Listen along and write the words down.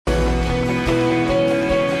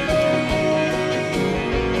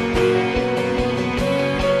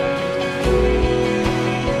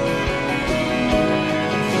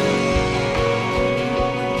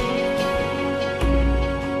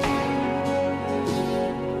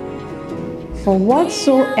For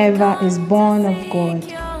whatsoever is born of God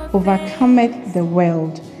overcometh the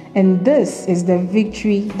world. And this is the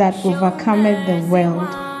victory that overcometh the world,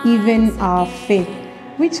 even our faith,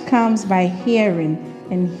 which comes by hearing,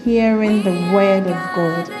 and hearing the word of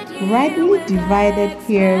God, rightly divided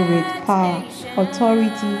here with power,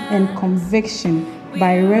 authority, and conviction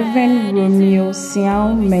by Reverend Romeo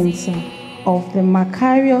Siao Mensah of the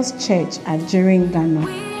Macarius Church at Jiringano.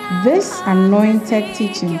 This anointed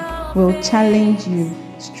teaching will challenge you,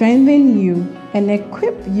 strengthen you, and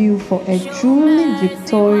equip you for a truly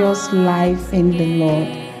victorious life in the Lord.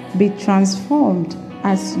 Be transformed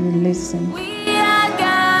as you listen. We are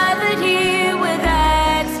gathered here with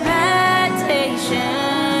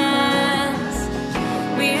expectations.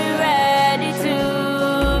 We're ready to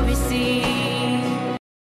receive.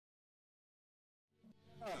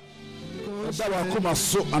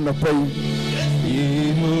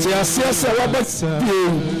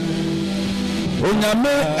 Onyame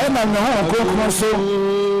ena ne ho kokoro so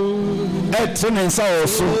etenensa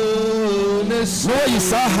oso no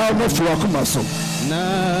yisa ha no fu akoma so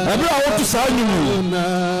ebe a wotu sa nyumu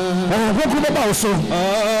o kokoro ba oso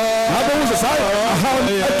abo wo sa ha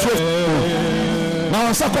etre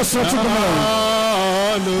na sa ko so tu na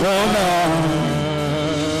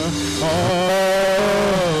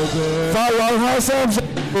Follow herself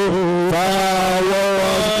Follow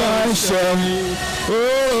Hashem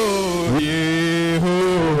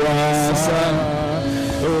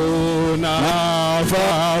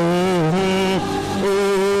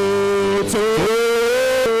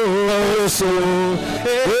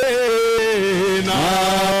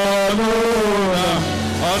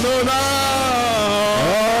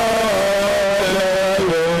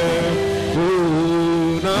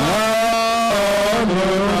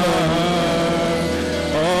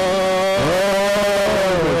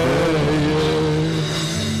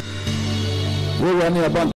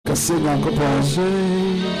Sing Uncle Paul.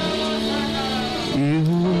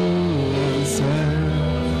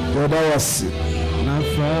 God, I was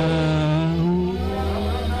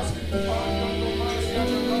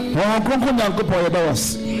Uncle Paul,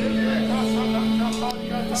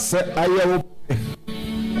 say, I will.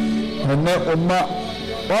 And now,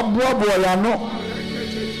 Bobo,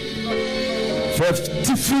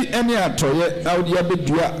 50 feet any atoy out the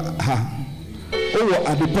Abidua. Oh,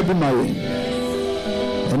 at the Pebble.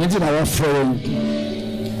 And it's our friend.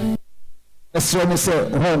 As soon as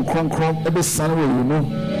home, every son will you know.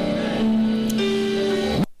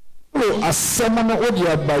 As someone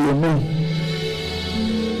audio by you know.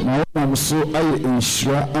 Now I'm so I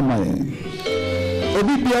ensure am I.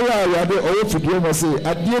 Obi biara yade owo fidie mo say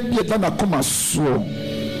adie bie ta na koma so.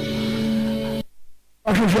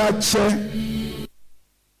 Ahwehwe ache.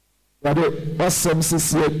 Yade wasem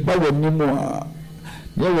sisi ba wani mu a.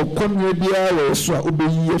 Yewo konwe bia wo so a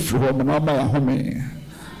obeyi afiri ho na ma ya home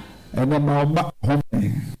ene ma ma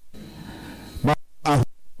home ma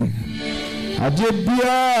ade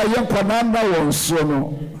bia yenkwana na won so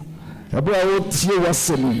no ebe a wo tie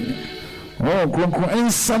wasemi o kronkron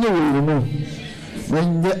ensane wo no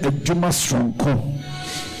wenye adwuma stronko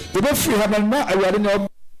ebe firi ha na awade na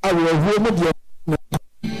awo mo de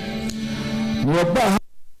ni oba ha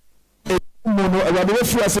mo no awade we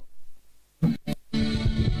firi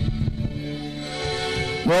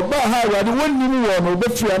Oba ha wadi wonni mu wo no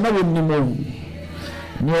befia na wonni mu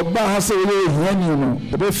ni oba ha se ye hiani no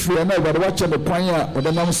befia na wadi wache me kwan a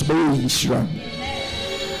odanam so be hira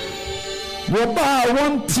oba ha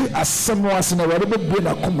wonti asem wase na wadi be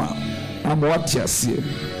na koma am wati ase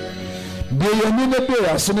de yani ne be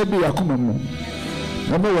aso ne be yakoma mu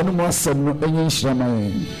na me woni mu asem no enye hira ma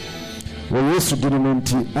wo Yesu dinu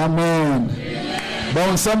nti amen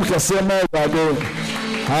bon sam kase ma wadi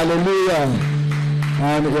hallelujah.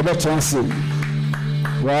 And you're not chancing.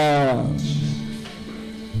 Wow.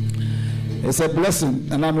 It's a blessing.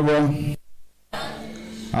 And I'm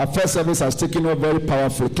our first service has taken off very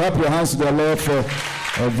powerful. Clap your hands to the Lord for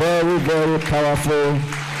a very, very powerful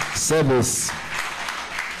service.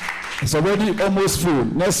 It's already almost full.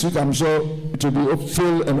 Next week, I'm sure it will be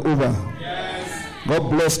full and over. Yes. God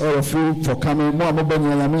bless all of you for coming.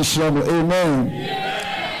 Amen.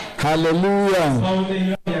 Hallelujah.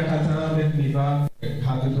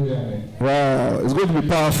 Wow, it's going to be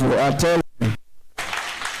powerful. I tell you.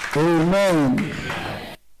 Amen.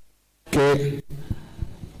 Okay.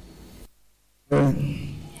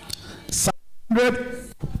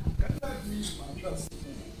 100.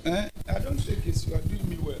 I don't think it's you are doing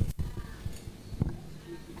me well.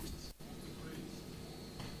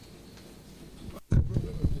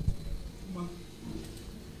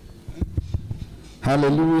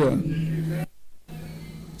 Hallelujah.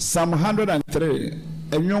 Psalm 103.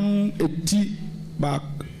 Enyom eti ba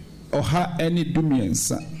oha eni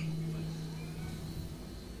dumiensa.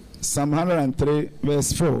 Psalm 103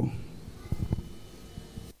 verse 4.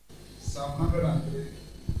 Psalm 103.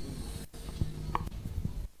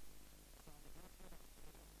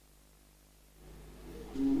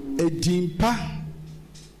 Edimpa.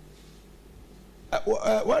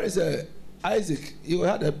 Where is Isaac? You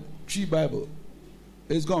had a tree Bible.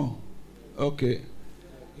 It's gone. Okay.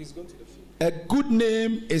 He's going to the field. A good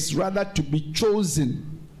name is rather to be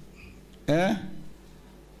chosen. A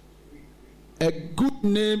good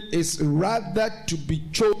name is rather to be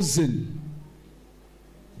chosen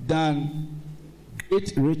than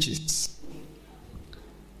great riches.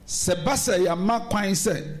 Sebasa yama kwan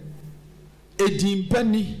se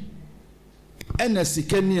edimpani ena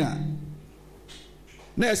sikania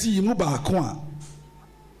na esi yimu baako a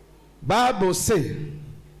Bible say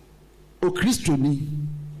o kristoni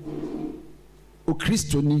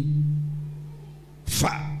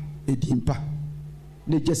fa edimpa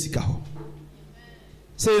ne Jessica ho.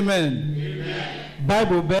 Say amen.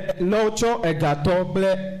 Bible be locho egato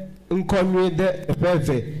ble nkonwe de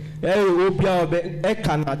beve obia be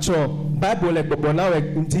eka na cho Bible le gbogbo na we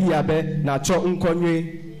nti ya be na cho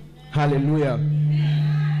nkonwe. Hallelujah.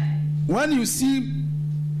 When you see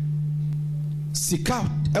sika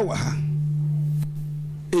ewa ha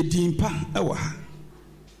edimpa ewa ha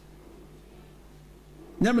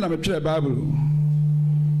nyame na metwe Bible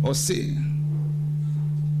or say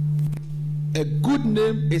a good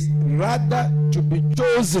name is rather to be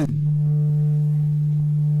chosen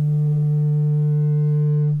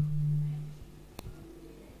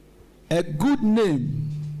a good name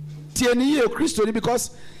tieni ye Christo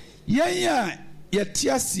because yenya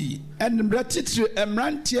yetiasi and mratitri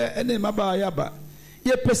emrantia ene maba yaba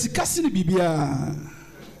ye pesikasi ni bibia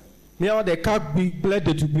me all the cat be play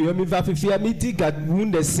to be me va fifia me got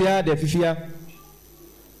wound the sia the fifia.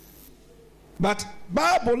 But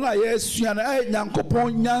Bible na yesu na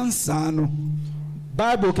nyankopon nyansa no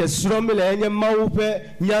Bible ke sromele enye mawupe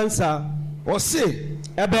nyansa o se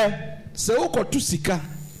ebe se ukotu sika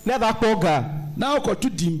never koga na ukotu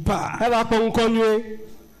dimpa eba konkonwe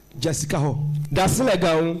Jessica ho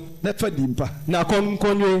dasilega un nefa dimpa na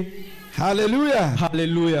konkonwe. Hallelujah.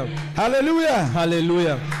 Hallelujah. Hallelujah.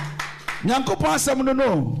 Hallelujah. Nyankopon asem no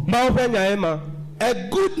no mawupe nyaema. A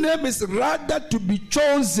good name is rather to be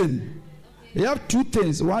chosen. You have two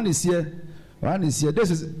things. One is here.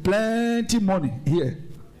 This is plenty money here.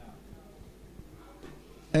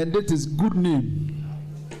 And that is good name.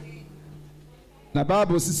 Na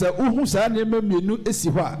Bible says, "Uhu sa name mienu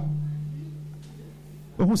esi hɔ a,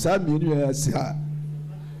 uhu sa mienu esi ha.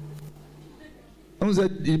 Uhu sa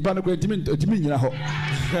impa no kwentimi nyina hɔ.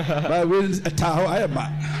 Ba we ta hɔ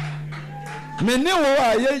ayema. Mene wo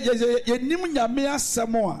a ye nim nyame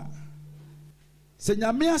asɛm a se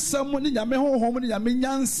nyame asɛm ni nyame honhom ni nyame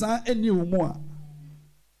nyansa eni umu a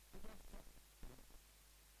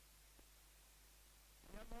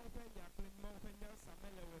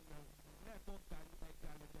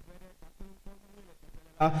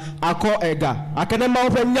akọ ega akene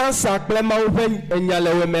mawupe nyansa kple mawupe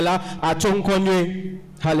enyalewe mela achonkonwe.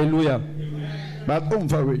 Hallelujah. But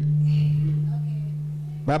fawe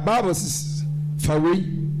but Bible says fawe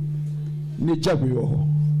ni jabe yo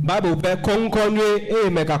Bible be konkonwe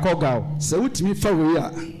meka koga se utimi fawe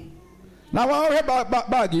a na wa he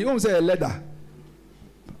bag you say leather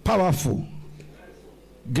powerful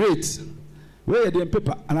great where the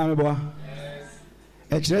paper anamebo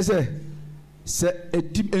exercise se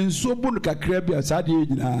etim enso bu kakra bia sa de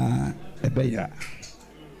nyina ebeya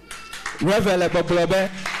revel ekpoklobe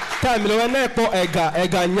time le na ekpo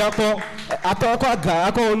ega nyako atoko aga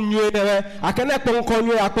akọ nyuewe akene kpọnkọ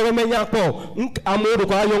nyue akpọrọ menya kpọ amodo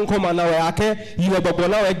kwa yonko mana we ake yiwe gbogbo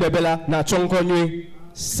na we gbebela na chonko nyue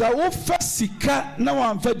sa wo fa sika na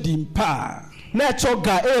wa mfa dimpa na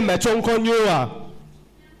choga me chonko nyue wa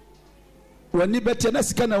wani bete na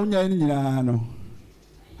sika na unya nyina no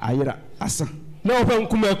ayira asa na ofe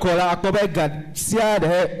nkume kola akpọbe gad sia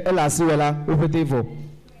de elasi wela ofetevo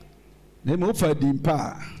na mo fa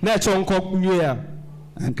dimpa na chonko nyue ya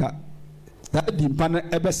anka that dimpa na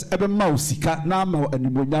ebe ma osika na ma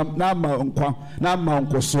animonyam na ma nkwa na ma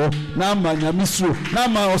nkoso na ma nyamiso na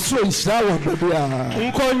ma osoro nhira wo bebia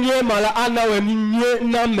nkonye mala ana we nye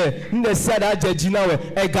name nde sada ajeji na we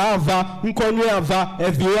ega ava nkonye ava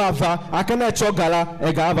evio ava akana chogala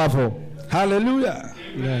ega ava vo. Hallelujah.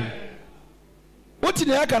 Amen. What in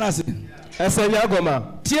the akanase esenya goma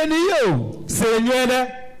tieni yo se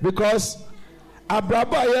nyene because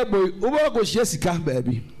abraba ye boy obo go share sika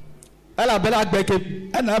baby ela bela gbeke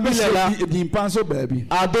ɛna abɛhyɛ di mpa nso baabi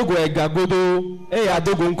adogo egagodo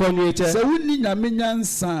adogo nkɔnyu eche sɛ wonni nyame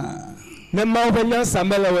nyansa ne ma wo nyansa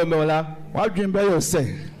melewe meola wadwen bɛyɛ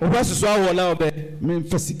sɛ obesusu awo na obe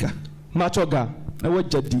memfa sika machoga na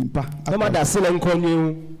wagya di mpa na ma da sele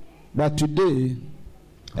nkɔnyu but today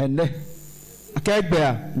ɛnɛ akegbe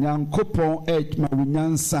a nyankopɔn ma wo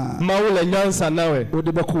nyansa ma wo le nyansa nawe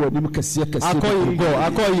wode bɛkɔ w'anim kɛseɛ akɔyingo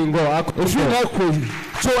efi na akɔyi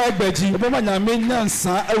so egbeji ɛbɛma nyame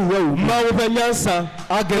nyansa awura wo ma wo nyansa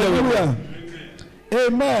agelewe.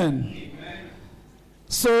 Amen.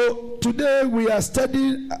 So today we are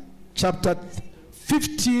studying chapter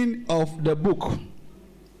 15 of the book.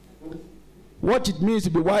 What it means to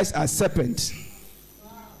be wise as serpents.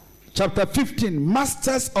 Chapter 15,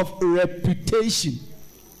 Masters of Reputation.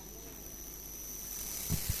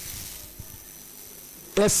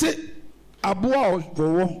 Ese aboa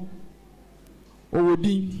owo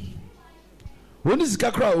owodin. Woni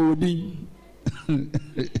sika kra owodin.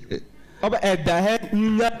 Oba eda he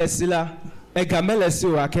nya esila egamelesi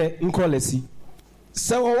wake nkolesi.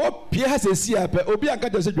 Se wo pie ha sesi ape obi anka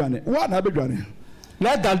je se dwane. Wa na be dwane.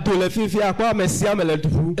 Na dal do le fifi akwa mesia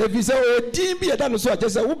meledufu. Efi se odin bi eda no so aje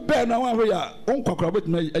se wo be na wan ho ya onkwakwara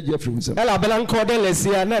betima aje afiri nsem. Ela bela nko de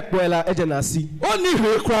lesia na ekpoela eje na si. Oni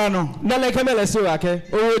hwe kra no. Na le kemelesi wake.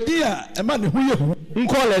 Odin a e ma ne ho ye hu.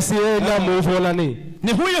 Nkolesi na movo na ni.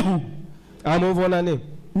 Ne ho ye hu. Amovo na ni.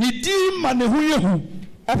 Ni di ma ne ho ye hu.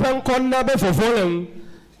 Efe nkon na be fofole hu.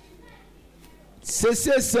 Se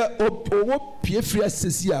owo pie fria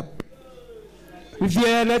sesi a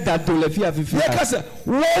vie na da do le fia fifi. Ye ka se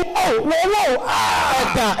wo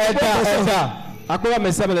eda akwa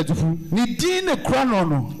mesia meledufu. Ni di ne kra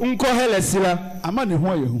no nko helesila ama ne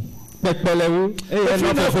ho ye hu. Pepele hu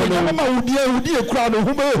na fofole mama udi e kra no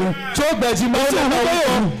hu be hu. So beji ma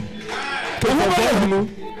hu.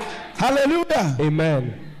 Hallelujah.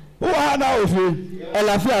 Amen. Who are now of you?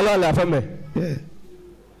 Elafia lo la fame. Yeah.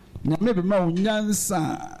 Na me be ma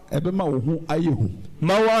nyansa e be ma wo hu ayehu.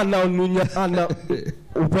 Ma wa na nunya ana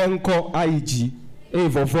upenko aiji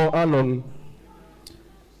evofo anon.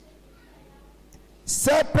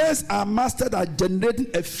 Serpents are mastered at generating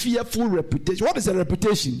a fearful reputation. What is a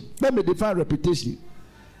reputation? Let me define reputation.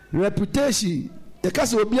 Reputation, the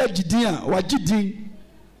case will be a jidin, wa jidin.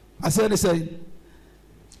 I say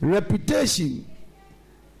reputation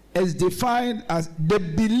is defined as the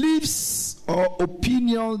beliefs or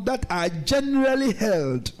opinions that are generally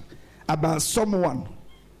held about someone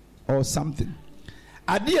or something.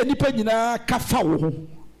 Adi enipa nyina kafa wo ho.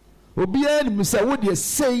 Obi a ni say wo de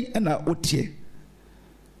sei na otie.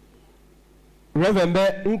 Reverend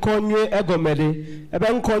nkonwe egomede ebe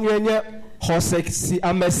nkonwe nye hosexi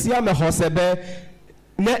amesia me hosebe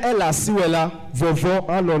ne elasiwela vovo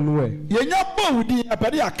anonwe. Yenya bo wudi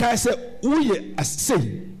apade aka se uye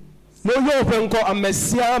asei. No yo penko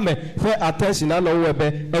amesia me fe attention na no webe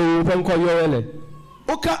e penko yo ele.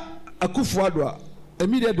 Oka Akufo-Addo a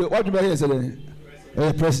immediately what do you say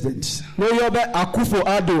president. No yo be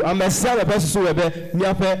Akufo-Addo amesia me besusu webe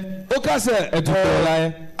niape oka se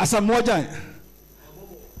edola Asamoah Gyan.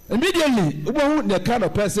 Immediately who the kind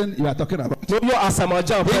of person you are talking about. No yo Asamoah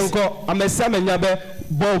Gyan penko amesia me nyabe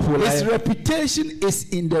bofu la. His reputation is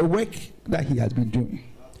in the work that he has been doing.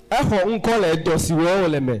 Eho nkole dosi wo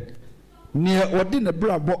le me. Ni odi ne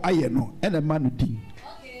brabo aye no ene ma no din.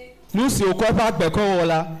 Lucy okofa agbeko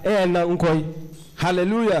wola na nkoi.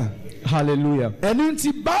 Hallelujah. Hallelujah. Enu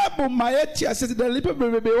nti Bible ma ye ti asese the lipe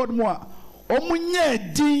bebe wodmo a omunye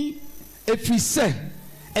din efise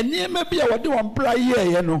enema bia wode won bra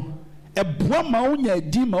ye no eboa ma unya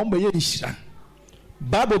din ma umbe ye nhira.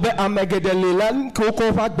 Bible be amegedelela nko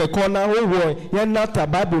okofa agbeko na wo ye nata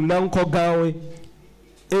Bible na nko gawe.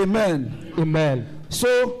 Amen. Amen.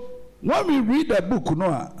 So when we read the book,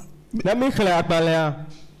 no, let me clear up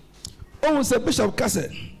my say Bishop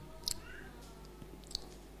Cassett.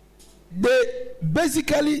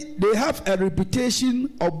 They have a reputation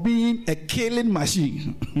of being a killing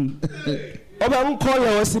machine. Oba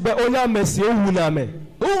nkola wasibe onya mesi ohuname.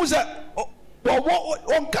 Who say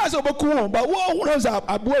on case oboku but wo hu say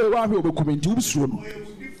aboe wa hwe oboku nti ubsuo no.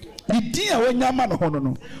 Idin a wanyama no hono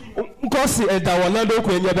no. Nkosi eda wona do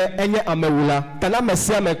ko enyebe enye amewula. Kana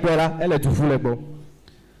mesia mekwera ele tufulebo.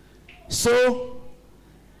 So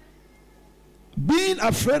being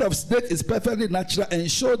afraid of snakes is perfectly natural and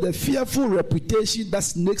shows the fearful reputation that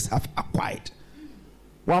snakes have acquired.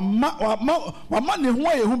 Wama ne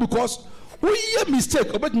ho ye hu because we ye mistake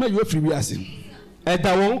obetuma you free we asin.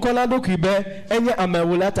 Eda won kola do kibe enye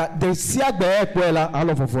amewula ta de sia gbe ekwela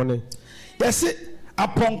alofofo ne. Yes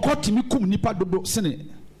aponko timi kum nipa dodo sene.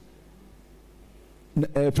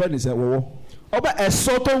 friend is a wo. Oba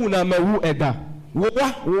esoto wuna mewu eda.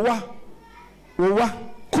 Wowa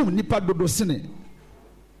kum nipa dodo sene.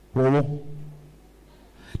 Wo.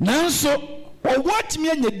 Nanso what me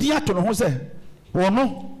anya di ato no ho se.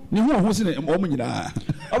 Wono ni ho sene omo nyina.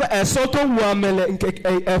 Oba esoto wu amele nke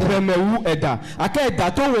efremewu eda. Aka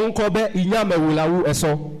eda to wo nko be inya mewula wu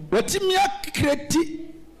eso. Watimi create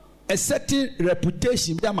a certain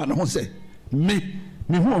reputation bi ama no ho se. Me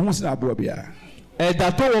ho sene abo bia.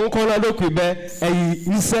 Eda to wo nko na loku be eyi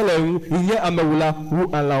nsele wu inya amewula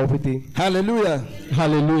wu ala opete. Hallelujah.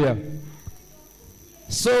 Hallelujah.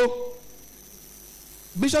 So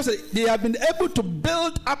Bishop said they have been able to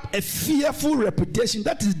build up a fearful reputation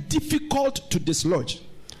that is difficult to dislodge.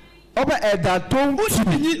 Oba eda to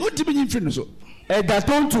utibinyi free so. Eda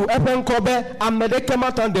to tu epenko be amedeke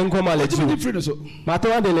matan de nkoma leji. Utibinyi free so.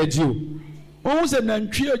 Matan de leji. Who say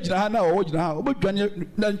nantwie ogina ha na wo ogina ha obodwane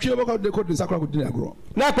nantwie boko de ko de sakra ko de agro.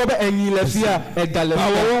 Na ko be enyi lefia eda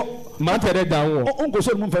lefia. Matere da wo. Onko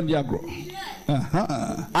so mu fa de agro.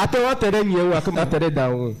 Ato wa tere nyi wo akoma tere da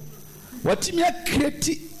wo. Watimi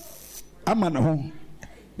create amana ho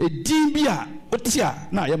edin bia otia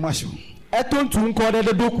na ye mahyo etontu nko de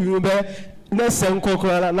doku be na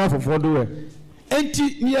senkokora na fofodo we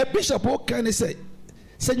enti ni bishop o kan say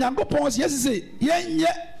se nyankopon yes say yenye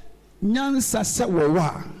nyansa se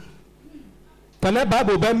wowa kana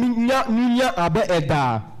bible be nya abe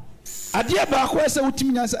eda ade ba ko se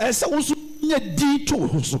utimi nyansa ese wo so nya din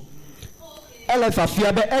to so ele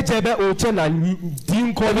fafia be eje be o che na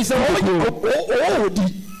din ko bi se o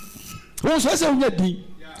di wo so se unya din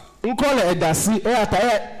nko le edasi e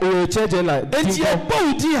ata o che je na din ko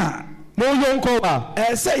bo di a mo yo nko ba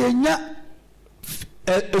se yenya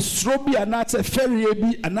esro bi ana se ferie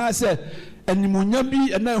bi ana se animunya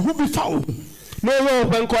bi ana hu bi fa o no yo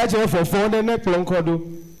pe nko aje fofo ne plonko do.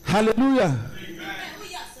 Hallelujah.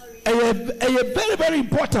 Very very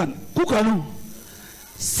important kukanu.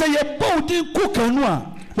 Say a body cookanoa.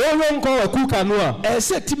 No one call a cookanoa. A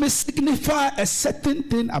certain signify a certain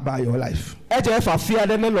thing about your life.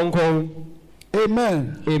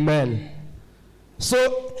 Amen. Amen. So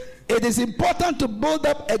it is important to build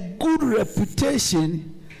up a good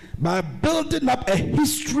reputation by building up a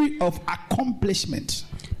history of accomplishment.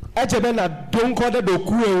 Don't call the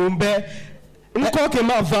doku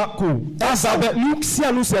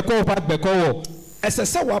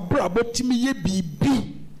Esese wa bra botimi ye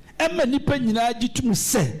bibi ema nipa nyina gitum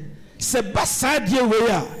se basa de we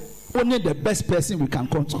a only the best person we can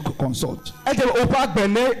consult. Eje opa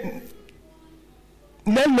gbene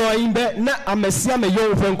ne no imbe na amesia me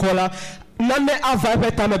yo fenkola na ne ava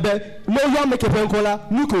beta mebe no yo make fenkola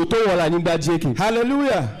nuko to wala nyimba jeki.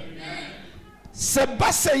 Hallelujah. Se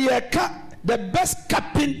basa ye ka the best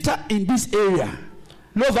carpenter in this area.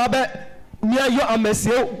 No vabe mia yo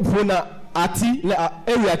amesia funa ati le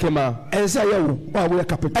area kema ensa yewo wa we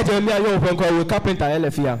carpenter ejemi ayo fenko we carpenter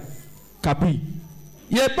elefia kapi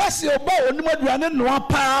ye basi oba onimaduane no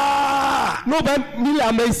apa no ba mi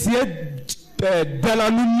amesie dala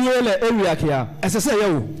nunye le area kia esese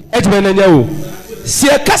yewo ejemi na nyawo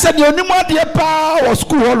sie kasa de onimade pa wo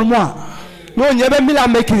school hall mu a no nye be mi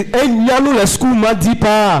ameki enyalu le school ma di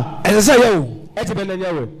pa esese yewo ejemi na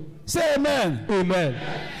nyawo say amen. Amen.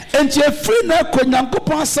 And you free na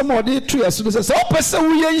konyankopon asem ode to yeso say o pese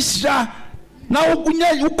wo ye nhira na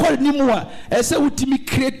wogunya you call nimu a say utimi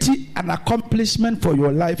create an accomplishment for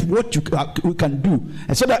your life what you can do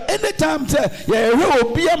and so that anytime say ye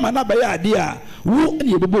obi ama na ba ya ade a wo na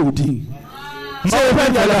ye bebo odin so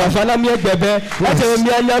when you are fana mi egbebe what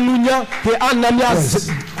mi anyanunya ke anamia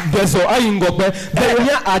geso ayingope be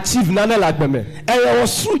nya achieve na na lagbeme wo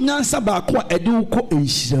suru nyansa ba ko ade wo ko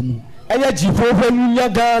enhira mu aya jifofo nunya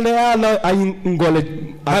gane ana ayingole.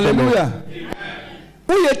 Hallelujah.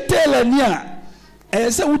 Uye tell ni a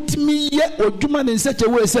say utimi ye odwuma ne nse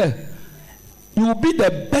chewe say you will be the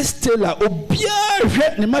best tailor obia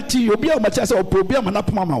hwe ne mati obia macha say obia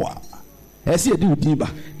manapoma mawa ese edi udiba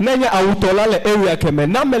nanya awutola le area keme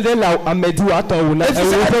na melela amedi atawu na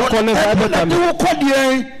ewo kone ba beta me wo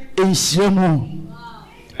kodie enhiremu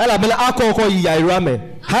ela bela akoko yiya irame.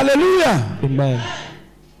 Hallelujah. Amen.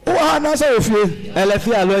 Wa na say ofie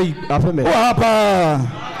elefia lo afeme wa pa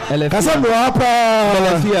elefia lo pa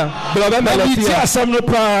elefia blobe melefia asamno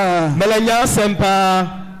pa melanya sempa.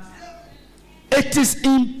 It is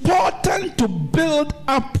important to build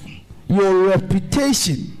up your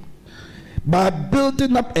reputation by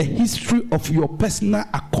building up a history of your personal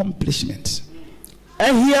accomplishments.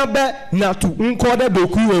 Ehia be na tu nkode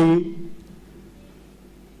doku ewu.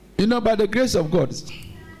 You know, by the grace of God,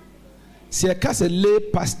 see a case lay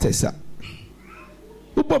pastors.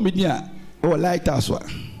 Upo minia or lighthouse one.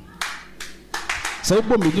 So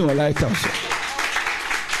lighthouse.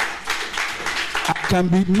 I can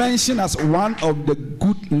be mentioned as one of the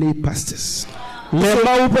good lay pastors. Le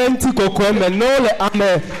maupenti kokweme no le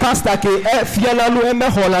ame pastor ke fiana no eme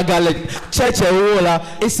hola gale church wola.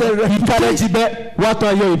 It's a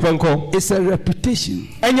reputation.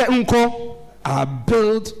 Enye nko are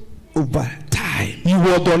built over time.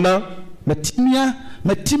 Iwo dona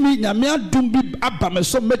Matimi nyame adum bi aba me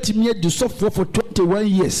so matimi adi so for 21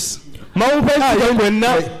 years. Maupenti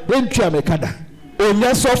wenna entwa me kada.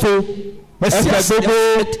 Onya sofo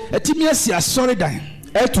etimi asi asori dan.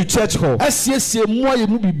 To church hall. Asiesie mu aye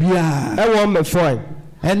mu bibia. I want me fine.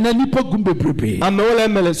 And then nipa gumbe brebe. I'm all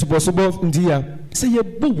emele subosubo ndia. Say ye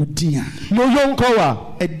bo dia. No young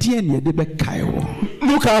kowa. E dia ne de be kai wo.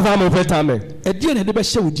 Look how I'm petame. E dia ne de be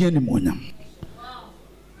hye wo dia ni monyam.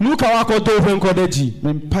 Look how I ko do fen ko deji.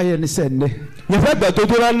 Me mpaye ne se ne. Ye fe be to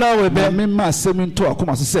do na we be. Me ma asemi nto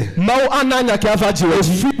akoma so se. Ma wo ananya ke afa ji we.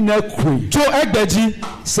 Fi na kru. To egbeji.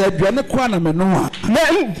 Se aduane kwa na me no a. Na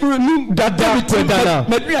dada dada.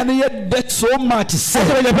 Me aduane ye debt so much se.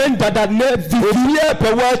 Ye ben dada ne Obiye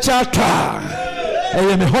pe wa cha twa.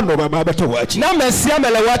 Eye me hono baba beto wa chi. Na mesia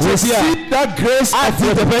mele wa chi bia. See that grace of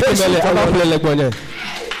the mele.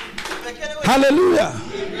 Hallelujah.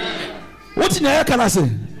 What in here can I say?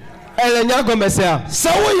 Elenya go mesia. So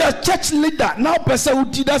we are church leader now person who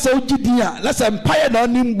did that so dia. Let's empire na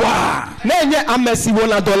nimba. Na enye amesi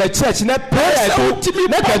wona dole church na prayer to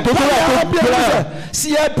na ke do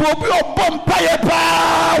si e po bi empire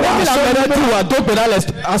pa. Wa so na tu wa do pe na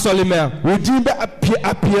asole me. We din be appear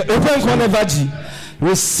open corner vaji.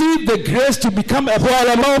 Receive the grace to become a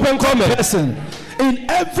person in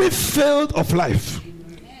every field of life.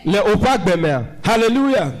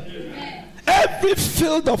 Hallelujah. Every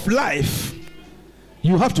field of life,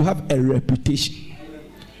 you have to have a reputation.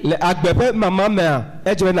 And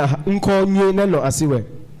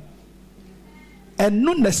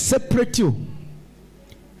not separate you.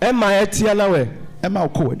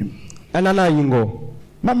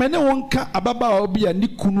 Mama ne wonka ababa obi a ni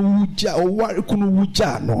kunu wuja o ware kunu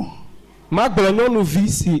wuja no. Magboro no no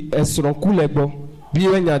visi esronku legbo bi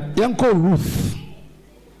enya yanko Ruth.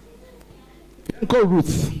 Yanko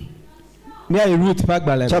Ruth. Near Ruth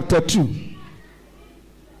Magbala chapter 2.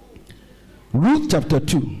 Ruth chapter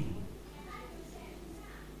 2.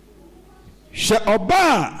 She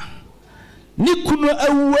oba ni kunu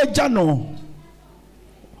ewu eja no.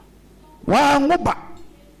 Wa ngoba.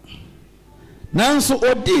 Nanso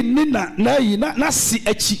odi ni na yi na si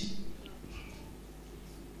echi.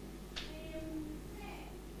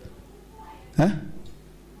 Huh?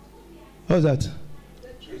 What's that?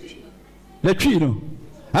 The tree, no.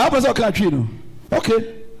 How was that tree, no?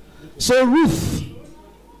 Okay. So Ruth.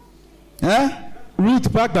 Huh? Ruth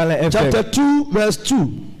chapter 2 verse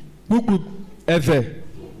 2. Buku ever.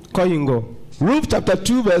 Koyingo. Ruth chapter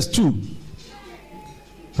 2 verse 2.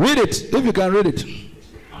 Read it if you can read it.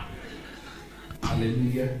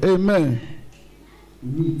 Hallelujah. Amen.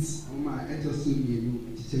 Ruth,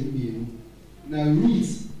 now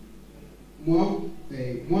Ruth,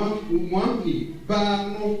 one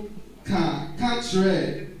bano catch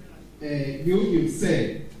red, you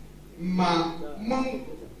say, ma men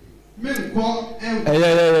call and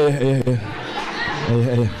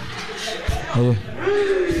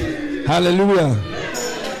Hallelujah.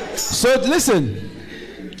 So listen,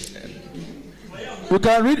 we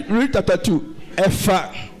can read chapter 2.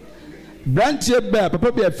 Efa branch bear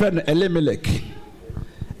papa be a friend Elimelech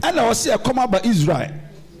and I was see a come about Israel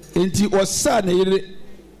until was son ene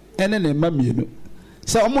ne mamienu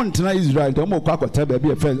so omo ntena Israel to omo kwa kwata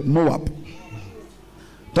be a friend Moab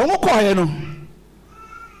to omo kwa he no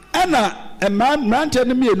ana a man branch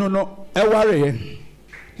ne mienu no e ware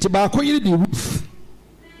ti ba ko yiri di Ruth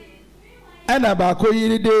ana ba ko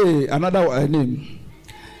yiri de another name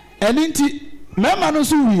eninti mema no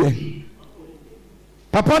so wiye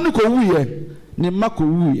Papa no ko wuye ne ma ko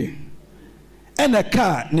wuye ena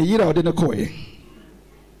ka ne yira ode ne ko ye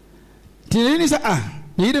tini ni sa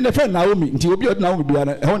ne yira ne friend Naomi nti obi ode Naomi bia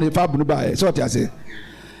na ho ne fa bunu ba e so te ase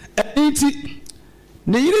nti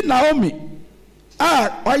ne yira Naomi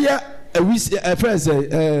oya awisi friends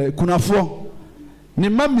kunafo ne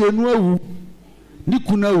ma mienu awu ni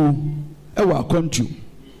kunawu e wa akwantu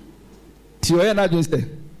ti oya na dun se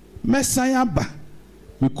mesan aba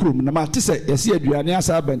me krom na ma tese yesi aduane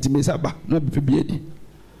asa banti me saba na be biedi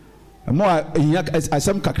mo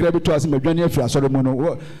asam kakra beto asem aduane afiri asore mo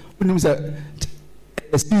no unim se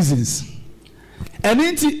seasons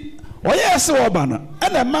eninti oye ese wo ba no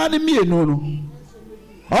na ma ne mienu no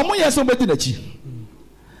omo yeso bedi na chi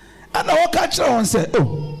ana wo ka kire won se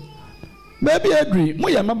Baby Adri,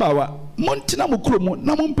 Moya Mabawa, Montina Mukrumu,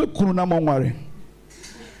 Namumpe Kuruna Monware.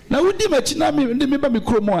 Now, would you match Nami, the Meba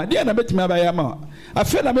Mikrumo, the Anna Bet Mabayama? I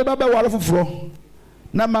feel a Meba Wallafro.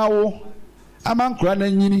 Namao, Amang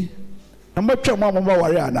Granani, and what your mamma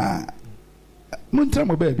Wariana.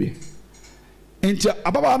 Muntramo baby. Into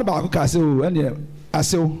Ababa Castle, and I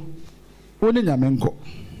saw only Yamenko.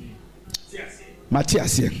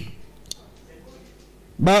 Matthias.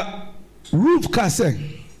 But Ruth Castle.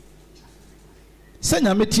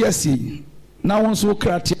 Sanya metiasi na wonso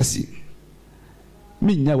kratiasi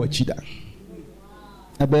minya wachida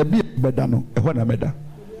na baabi beda no ehɔ na meda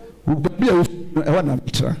wo baabi ehɔ na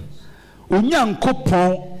metra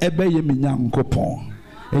onyankopɔn ebeye minyankopɔn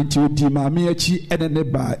enti odi maame achi ene ne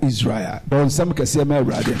ba Israel don sam kase ma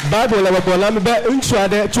awrade Bible la bola me be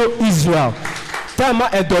ntuade to Israel tama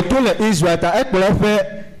edoto le Israel ta ekporo fe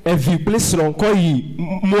evi plesron koyi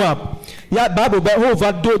Moab ya Bible be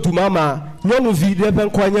over do to mama nyonu vi de ben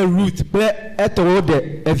kwanya Ruth ple etoro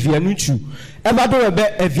de evianuchu eba do be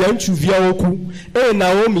evianuchu via oku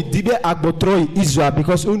Naomi dibe agbotro Israel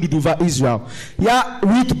because unduduva Israel ya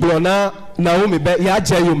Ruth blona Naomi be ya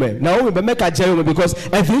jeyome Naomi be make a jeyome because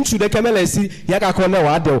evianuchu de kemelesi ya ka kona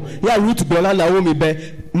wa de ya Ruth blona Naomi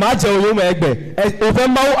be ma jeyome egbe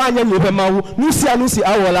ofemawo anya ni ofemawo nusi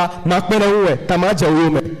awola makpere nwe tama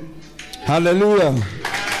jeyome. Hallelujah.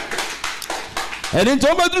 And into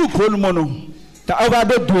Obadu Kronomono, the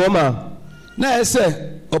Ovado Duoma. Na ese,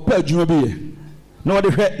 Opa Junobi. No,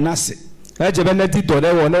 the head Nasi. Ejabenetti to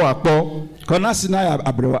there no akpo. Konasi na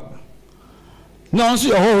abrewa. No, so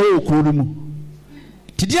your whole Kronomo.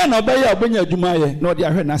 Tidia no be ya obenya Jumaye, no,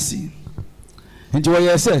 the head Nasi. Into what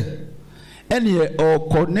you say, any or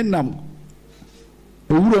Cornenam.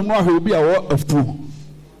 Ewuro no ho bi awo afu.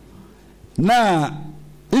 Na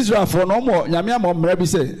Israel for no more, Yamia mo mrebi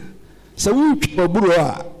say. So we buru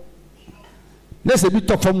a let's be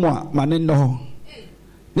top from one man in no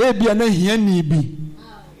maybe an hiani bi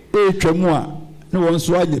twamua no one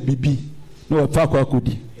so anya bibi no fa kwa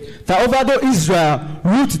kodi ta over Israel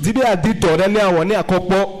Ruth did a did to them now one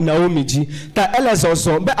akokpo Naomi ji ta eles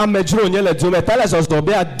also be amejuro nye le dome ta eles also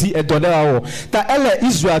be adi edodera ta ele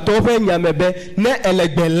Israel to fe nyamebe ne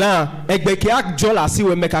elegbela egbeki akjola si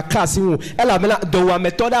we meka class hu ela mena do wa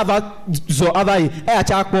method ava zo ava yi e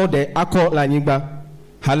acha akpo de akọ la nyigba.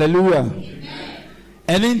 Hallelujah.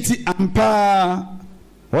 Eninti ampa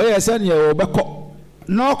o ye se ne obekọ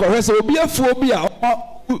no ko hwese obi afu obi a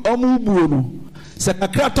omu buo no se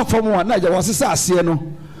kakra to fom wa na ja wasesa ase no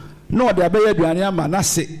no de abeya aduane ama na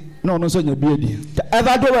se no no so nya bi adi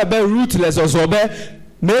ever do we be rootless or be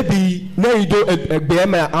maybe no ido egbe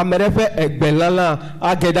ma amerefe egbelala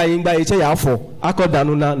ageda yingba iche ya afọ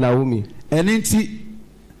akodanu na Naomi eninti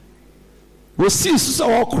wo si so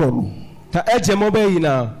wo kro no ta ejemo be yi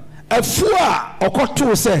na afu a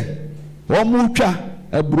okoto se wo mu twa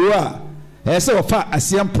aburo a ese wo fa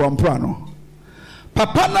asiem prompra no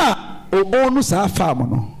papa na onu sa fam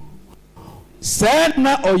no se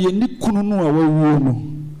na oye ni kunu no a wawu no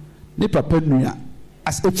ni papa nua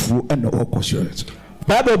as efu and okosho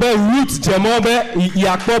Bible be Ruth jemo be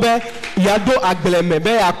yakobe yado agbeleme be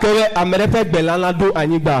yakobe amerefe gbelana do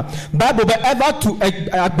anyigba Bible be ever to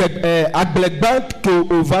agbelegba to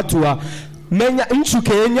over to a menya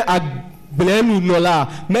nchuke enya agbelenu nola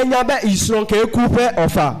menya be isron ke kupe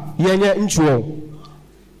ofa yenye nchuo.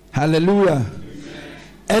 Hallelujah.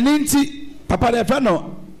 Eninti papa de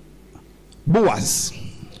fano Boaz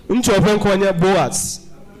ncho fen konye Boaz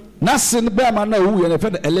nasin be ma na wu ye ne fe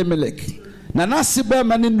Elimelech na nasi be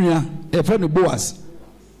ma ne nua e fe no Boaz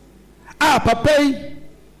papa yi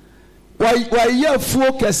wa ye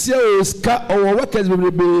fuo kese o ska o wa kese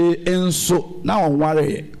bebe enso na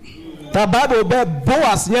onware ta Bible be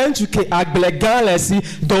Boaz ye nchuke agbelegan lesi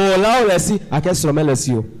dola lesi akesro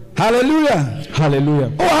melesi o. Hallelujah.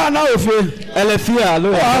 Hallelujah. Oh, now if you Elefia,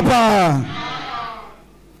 hallelujah.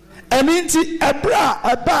 And into a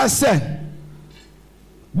bar said,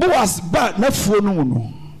 Boaz bad na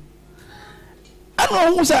phone. And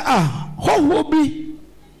one say, how will be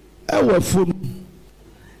our phone?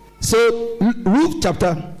 So, Ruth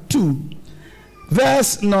chapter 2,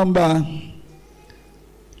 verse number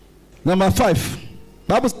 5.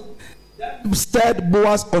 Bible said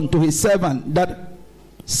Boaz unto his servant that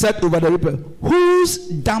said over the river, whose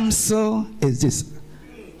damsel is this?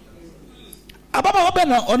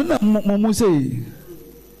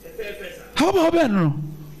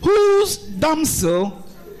 Whose damsel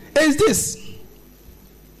is this?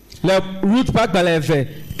 Ruth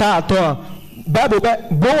Bagbaleve, Tato, Bible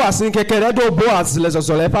Boaz in Kekeredo Boaz, les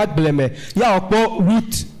Osolepat Bleme, ya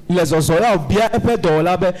Ruth, les Osola, Bia Epe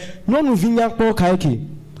Dolabe, non Vignac Po Kaiki.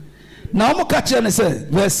 Now I'm catching and say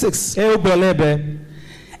verse 6.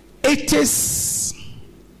 It is,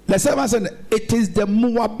 let's say, it is the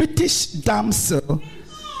Moabitish damsel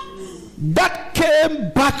that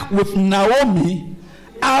came back with Naomi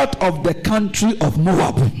out of the country of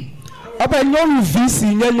Moab. Moab,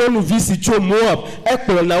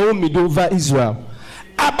 Naomi over Israel.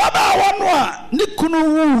 Ababa wanwa ni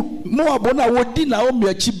kunu Moab na wodi Naomi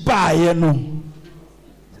achi baaye no.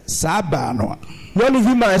 Saba no. One of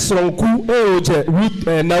my sonku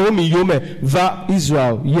Naomi Yome va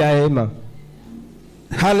Israel. Yaema.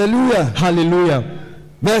 Hallelujah. Hallelujah.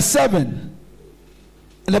 Verse 7.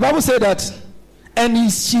 And the Bible said that,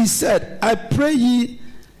 and she said, I pray ye,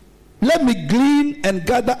 let me glean and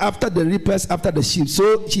gather after the reapers, after the sheep.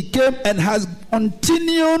 So she came and has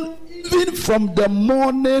continued even from the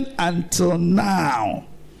morning until now.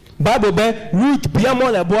 Bible be Ruth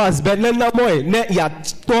biamo le Boaz be ne namoy ne ya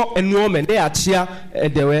to enuome ne ya chia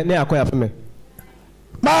edewe ne akoya feme.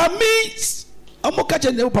 Mami amoka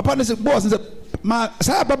che papa ne se Boaz se ma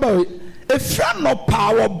sa baba we efra no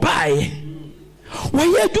power buy.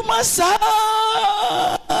 Why adwuma sa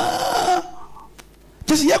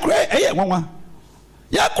just ya cry nwanwa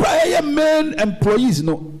ya cry main employees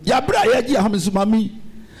no ya bra ya gi ahom so mami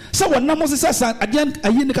so when na moses san again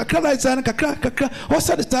ayi ne kakra like san kakra o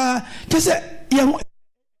said that just ya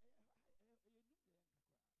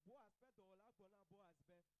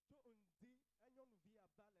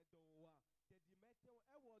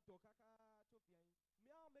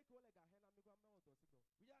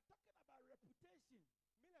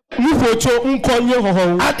Ufocho unkonye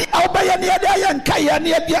hoho. Adi awbaya ne ya nka ya ne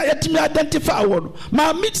ya timi identify won.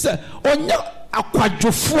 Ma mix onya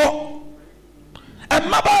akwadwofo.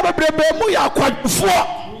 Emaba bebrebe mu ya akwadwofo.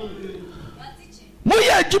 Mu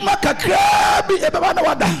ya adwuma kakra bi ebaba na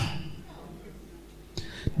wada.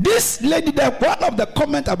 This lady, one of the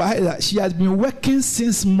comment about her, that she has been working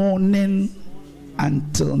since morning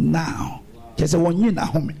until now. She said, "One year na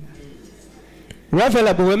home."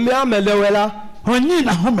 Reverend, we me amelewela. Onyi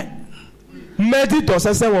na home. Medito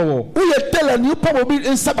sese wowo. Uye tell you probably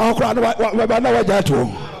in saba okra na waja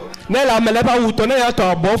to. Nela meleba wuto na ya to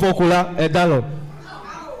abofo kula edalo.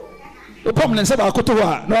 O pam ne saba akoto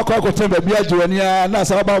wa na akwa akoto ba bia jiwani na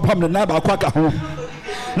saba ba pam ne na ba akwa ka ho.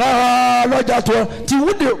 Na loja to ti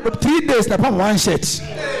would 3 days na pam one shirt.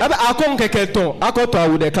 Aba akon keketo akoto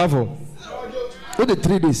awude kavo. What the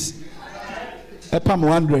 3 days? E pam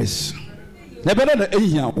one dress. Na be na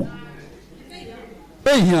ehia wo.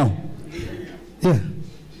 Yeah.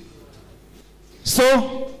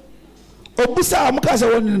 So, Obusa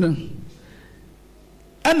Amukasa one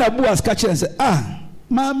and Boaz catch and say,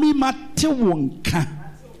 Mami Mati wonka.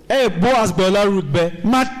 Boaz Bola Ruth be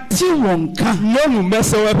Mati wonka. No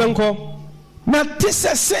mess wepenko. Mati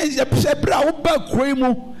says a brow back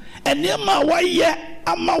cremo and Yama waye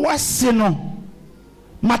ama wasino.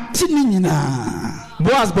 Mati nina.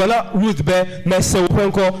 Boaz Bola Ruth be mess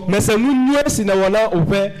wepenko, mess a new years in a wala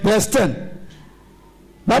ope. Verse 10.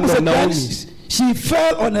 Bible said that she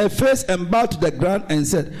fell on her face and bowed to the ground and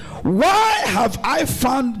said, why have I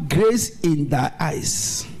found grace in thy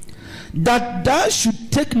eyes, that thou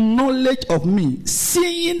should take knowledge of me,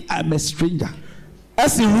 seeing I'm a stranger?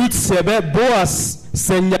 As he reads Sebe, Boaz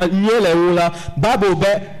senya nyele wula, Bible be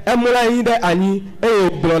emula inde ani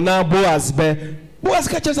blona Boaz be. Boaz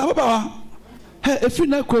catches a baba. Hey, if you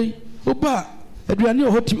know koi, oba, Adriani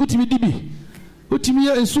or Utimi Dibi,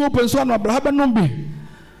 Utimi and so open so on Abraham Nombi.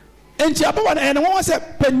 And she about and one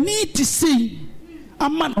said, "Penny to see a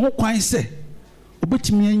man who quite say,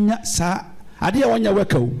 but me, sir, I didn't want your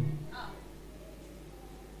work."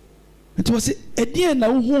 It was a dear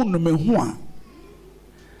no one, me one.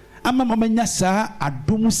 A mamma, sir, I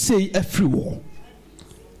don't say a free war.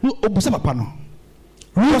 No, Obusapano.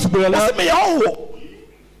 Rules be allowed me all.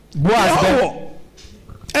 Boaz.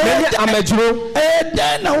 Then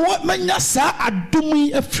I want my nasa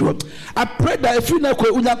adumi a fruit. I pray that if you know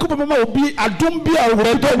Unakuba will be a dumbi or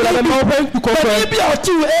maybe our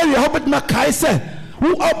 2 area, Robert Mackay said,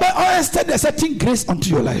 who obey all instead a certain grace unto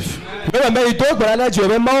your life. Why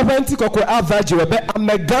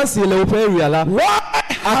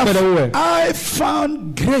have I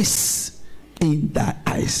found grace in thy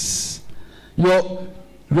eyes? Your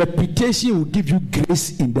reputation will give you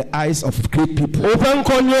grace in the eyes of great people.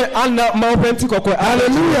 Hallelujah.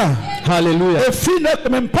 Hallelujah. If you know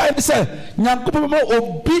the empire say,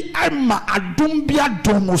 obi ama adumbia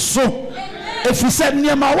domoso. If you said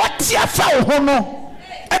Niama, what ya found hono?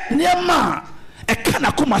 Niama, a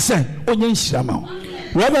kana kuma say, onye shama.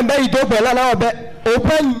 Remember, you don't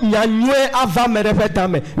open Yanue Ava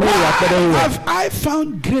Merefetame. Have I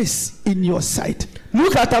found grace in your sight?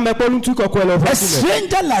 Look at a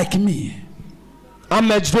stranger like me.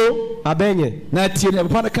 Amejdo abenye. Na tie ne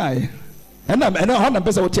papa kai. And how na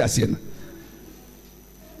pesa what you saying?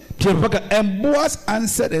 And Boaz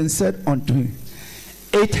answered and said unto him,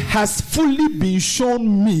 it has fully been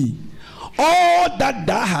shown me all that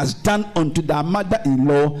thou hast done unto thy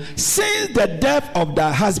mother-in-law since the death of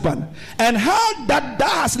thy husband, and how that thou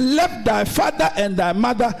hast left thy father and thy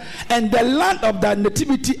mother and the land of thy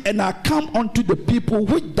nativity, and are come unto the people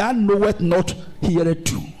which thou knowest not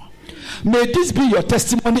hereto. May this be your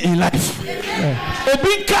testimony in life.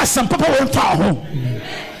 Obi ka some papa won't fa ho.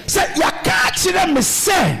 Say yaka chire me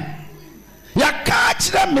say. Yaka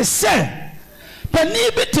chire me say.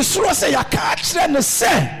 Pani bi te soro say yaka chire ne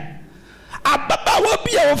say. Ababa wo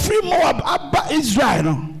bia wo free Moab abba Israel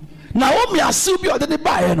no. Na wo mi asu bi ode ne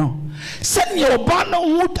bae no. Se ne oba no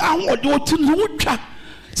hu ahode wo tin hu twa.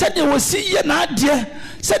 Se ne wo si ye na ade.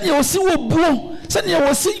 Se ne wo si wo buo. Se ne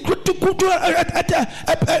wo si kutu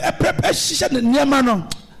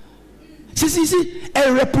See,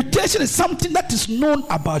 a reputation is something that is known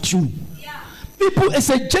about you. People, it's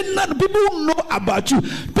a general, people who know about you.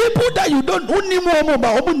 People that you don't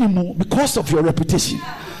know because of your reputation.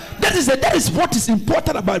 That is what is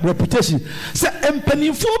important about reputation. Say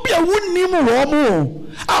empaniphobia wouldn't name Romo.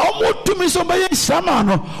 I almost to me somebody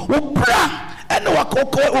Samano, Obra, and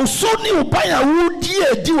Wakoko, Sony Ubaya, who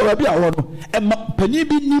dear, and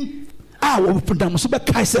Penibi Nim. I will put them so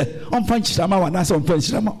back. I said, on French Sama, and that's on French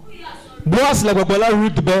Sama. Boaz le bola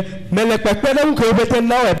root be me le pepele nko bete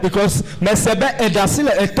now because me sebe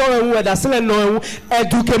edasile eton edasile no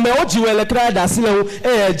eduke me ojiwe le kra edasile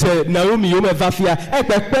eje Naomi yo me vafia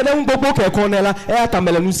pepele ngbogbò ke konela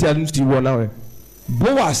atamele nusia nuti wo now.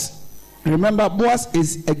 Boaz, remember Boaz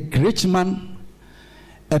is a great man,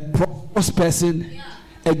 a prosperous person,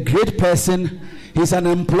 a great person. He's an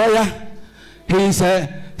employer. He's a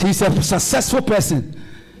successful person.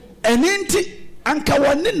 And inti anka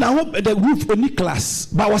wani na ho the roof oni class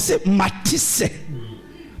but was say matisse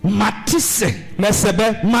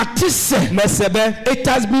mesebe. It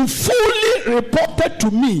has been fully reported to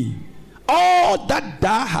me all that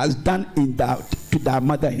thou has done in to thy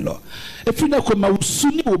mother-in-law. If you know come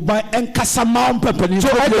usuni oban enkasa ma ompani so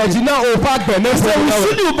ejina opa gbe na so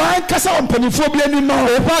usuni oban enkasa ompani fo bi ani ma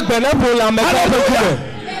opa gbe na bo la me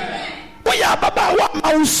Oya baba wa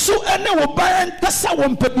mausu ene wo ban kasa wo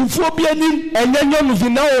mpedufo bi anim enyenyo nuvi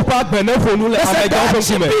na wo pa gbe na fonu le abeja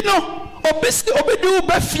fonkume obedi wo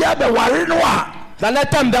ba fia be ware no a na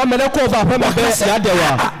let time da me na ko va pa me be ya de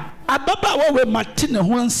wa ababa wo we mate ne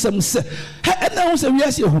ho nsem se he ene ho se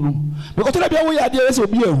wiase ehunu because to bia wo ya de se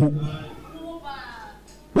obi ehu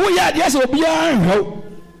wo ya de se obi anhwo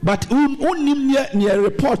but unim ne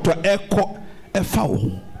report eko efa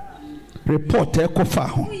wo report eko fa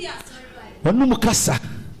ho Onum kasa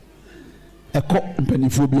eko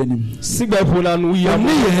mpanifo bi anim sigba pona no yi am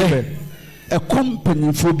eko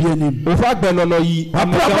mpanifo bi anim ofa gbe no yi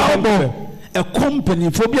amaka eko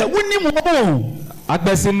mpanifo bi wonim wo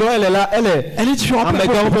agbesi no elela ele eni ti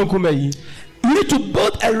amega wo kuma yi. You need to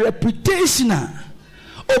build a reputation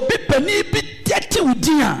obi pani bi tete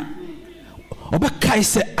udin a obakai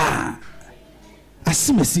se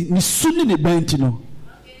asimesi ni suni ne banti no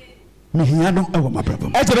Mihiano ewa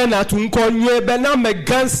mabrabam. Ejebe na tunkonye be na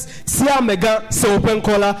megans si amega se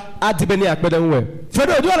openkola adibe ni akpede nwe.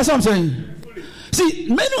 Fredo, do you understand what I'm saying? See,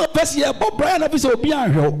 many of us here, Bob Brian of his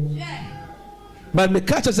obian. But the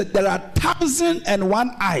catch us that there are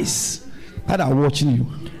 1,001 eyes that are watching you.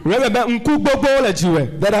 There are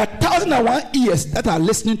 1,001 ears that are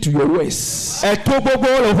listening to your voice. Yeah,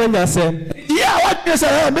 what you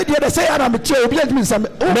say? Maybe they say I'm a child.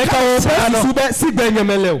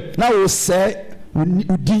 Now we say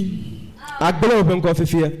Udi. Agbelo open coffee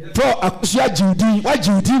fear. For Akusha Judy, what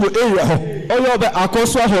Judy will area? Oh, you're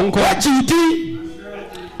Akoswa Hong Kong. What Judy?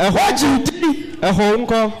 A Judy? A Hong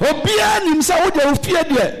Kong. Oh, beyond himself, they will fear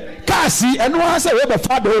there. Kasi and one say we be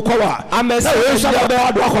father okowa amesa we sha be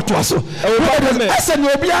father akoto aso ese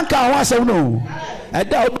ne obi anka ho asem no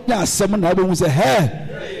eda obi na asem na be hu say hey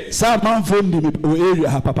some man from the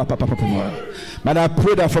area papa but I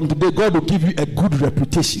pray that from today God will give you a good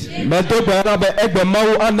reputation. Hallelujah.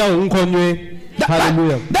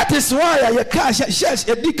 That is why you can church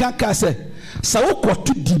e di kan ka say sa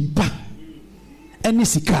wokoto dimpa eni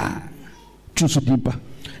sika chusu dimpa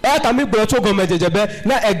Tami brocho go mejejebe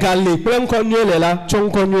na egale plenkonye lela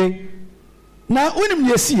chonkonye na unim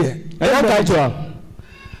yesie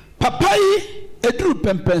papa yi edru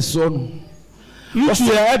pempenso no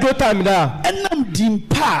ya edo time da enam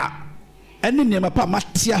dimpa ene ne mapa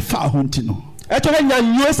matia fa honti no nya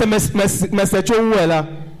nyo se mesecho nwela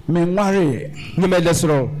me nware nyima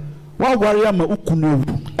desoro wa ware ama ukunu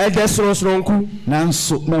edesoro soronku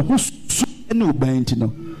nanso me ho su ene obanti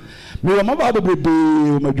no me wa maba bebe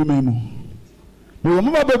madwuma mu me wa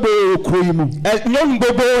maba bebe okro yi mu nyom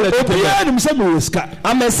bobo le obia nim se me woska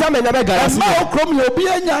amesa me na be garasi ma okrom ye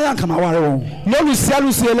obia nya ya kama ware won nyom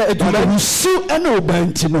sialusie na eduma su ene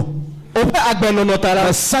obanti no ope agbeno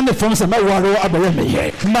notara Sunday from say my ware abere me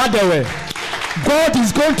ye madewe God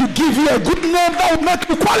is going to give you a good name that will make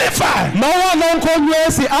you qualify. Ma wa no nkonwe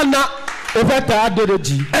si ana obeta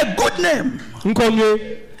adereji. A good name,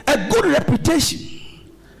 nkonwe, a good reputation.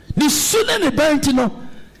 The sooner the bantino,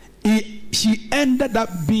 she ended up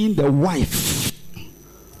being the wife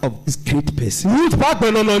of this great person. Ruth pa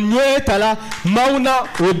no nye tala mauna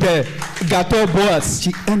ode gato Boaz.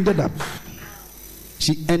 She ended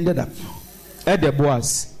up Ede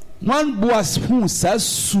Boaz. One Boaz who says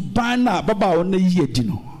Subana Baba on the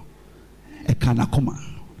Yedino. A canacoma.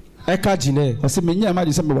 Eka jine. I said, Menya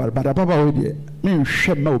Madi Samba, but a Baba Odi, me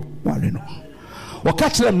Shemo Barino. Or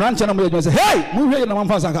catch them, Ranch and say, hey, move here in one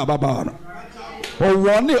thousand Baba. Or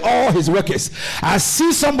warning all his workers. I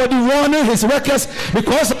see somebody warning his workers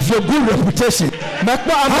because of your good reputation.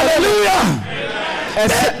 Hallelujah.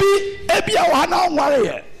 Ebi awana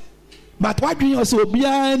warrior. But why do you say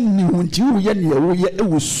Bia ni until ye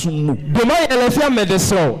ewusumu? Doma elefia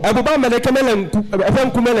medeso. Ebuba medekemele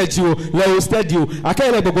efem kumele jiwo le stadio.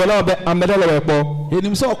 Akele bogona be amedele wepo.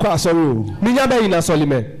 Enim so kwa sorry. Minya be ina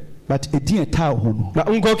solime. But edin eta ho no. Na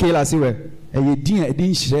ngo ke la siwe.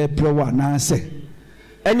 Edin hire brewa na se.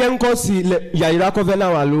 Enye nko si le yaira ko vela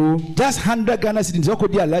walu. Just 100 Ghana cedis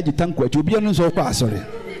okodi alaji tanko etu obi anu so kwa sorry.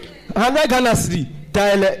 100 Ghana cedis.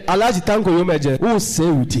 Tale alaji tanko yomeje o se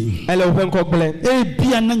uti ele openko gble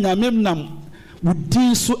bia na nyamem nam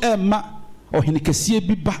wudi so ema ohenikesie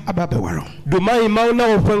bi ba ababewaro do mai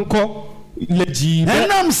mauna openko leji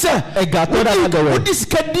enam se egato da gawe wudi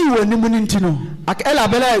skadi wani mu ntino akela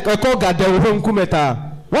bele eko gade openku meta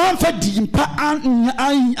wan fa di mpa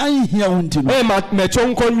an hia wontino e ma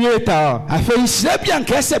mechonko nyeta afa hira bia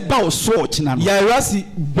nka se ba o so china no ya rasi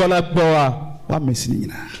bona boa wa mesini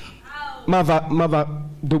nyina mava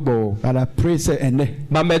dugbo ala pray say ene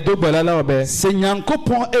ma me dugbo la na obe se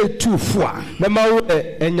nyankopon etufo a me ma wo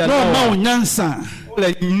enya no ma onyansa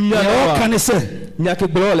le nya na o kan se nyake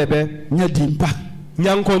gbo le be nya dimpa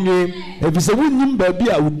nyankonwe ebise wonnim ba bi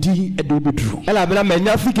a odi ede obeduru ela bela me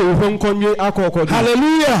nya fike wo nkonwe akoko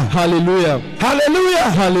hallelujah hallelujah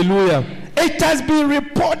hallelujah hallelujah it has been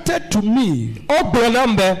reported to me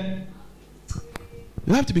obonambe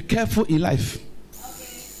you have to be careful in life.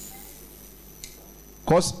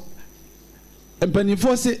 Cause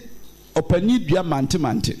empanifo se opani dua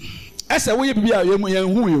mante ese wo ye bibia ye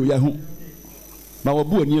hu ye hu ma wo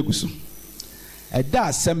bu oni eguso eda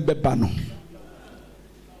asem beba no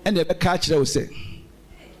ene be ka kire wo se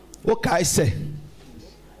wo kai se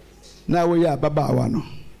na wo ye ababa awa no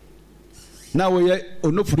na wo ye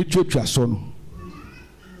onofuru twetwa so no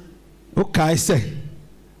wo kai se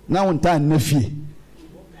na wo nta na fie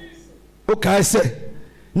wo kai se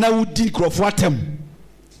na wo di krofo atem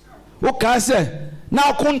wo ka se na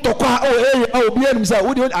kontokwa obi enum se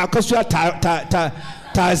wo di akasu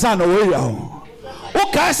ta zan o we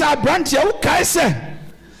wo ka se abrantie wo ka se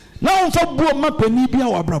na wo fa buo mapani bia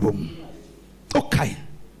wo abrabom okay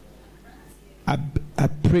I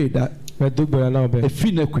pray that medugbo na obe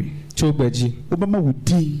efinekwe chogbeji obama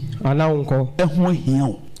wudi ana wonko eho ahia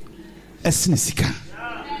o esine sika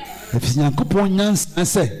efinyankopon nyansa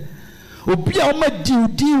se obi a ma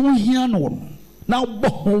di ho hia no na bo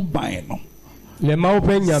ho ban no le ma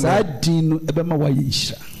open nyame sa di no ebe ma wa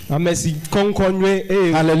yishira amesi konkonwe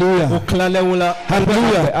hallelujah oklalewula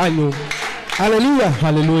hallelujah anyo hallelujah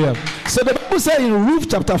hallelujah. So the Bible says in Ruth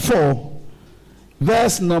chapter 4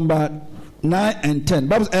 verse number 9 and 10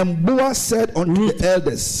 Bible says, and Boaz said unto the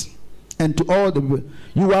elders and to all the people,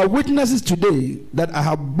 you are witnesses today that I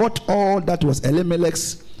have bought all that was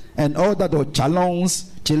Elimelech's and all that were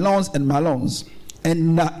Chalons and Malons,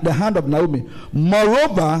 and the hand of Naomi.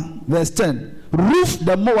 Moreover, verse 10, Ruth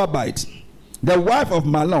the Moabite, the wife of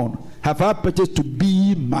Malon, have I purchased to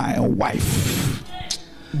be my wife.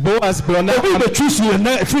 Boaz brother, we choose you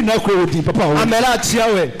free now papa. Amela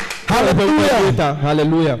chiawe. Hallelujah.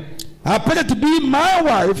 Hallelujah. I purchased to be my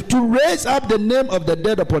wife, to raise up the name of the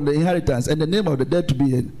dead upon the inheritance, and the name of the dead to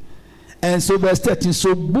be in. And so verse 13,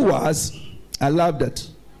 so Boaz, I love that,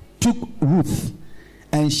 took Ruth,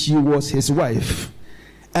 and she was his wife.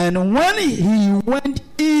 And when he went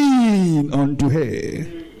in unto her,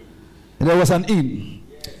 there was an in,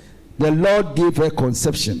 the Lord gave her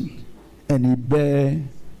conception, and he bare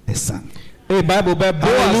a son. Bible be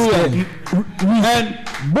Hallelujah. Boaz. And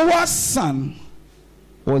Boaz's son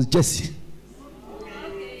was Jesse.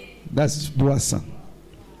 That's Boaz's son.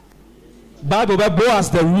 Bible be Boaz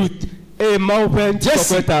the root. Ma open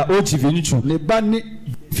Jesse. Jesse o Jivinichu. Ne ba ne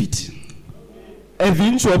David.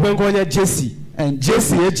 Evinchu open konya Jesse. And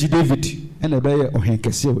Jesse eji David. And ebe ye ohen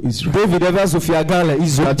kese o Israel. David ever Sophia Gala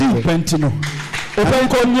Israel. Di pentino. Open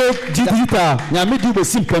konye Jidita. Nyame di be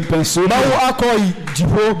sim pempen so. Now akoi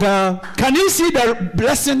Jiboga. Can you see the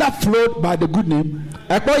blessing that flowed by the good name?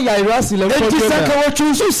 Ekpo ya irasi le Enti konye. saka wo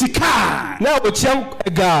chuso sika. Na ochiam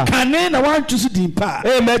ega. Kane na wan chuso dimpa.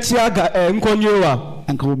 Mechi aga nkonye wa.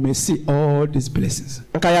 And we may see all these blessings.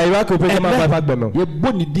 Nka ya iraki open ma papa gbemo. Ye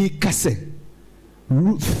boni di kase.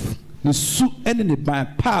 Ruth. Ne su ene ne ban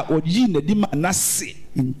pa oyi na di ma na se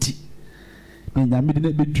nti. Me nyame di na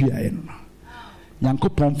bedua ye no.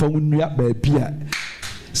 Nyankopon fa wonnua ba bia.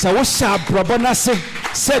 Sa wo sha brobo na se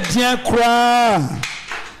dian kra.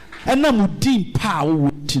 Ena mu din pa wo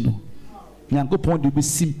ti no. Nyankopon de be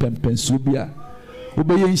sim pempen so bia. Wo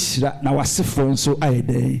be ye nhira na wasefo nso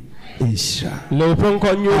ayede. Hallelujah.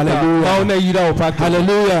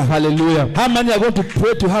 Hallelujah. Hallelujah. How many are going to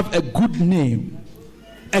pray to have a good name?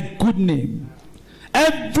 A good name.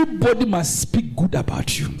 Everybody must speak good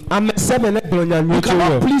about you. You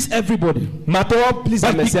cannot please everybody. But be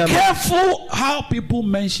careful how people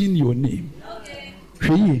mention your name.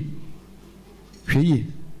 Okay.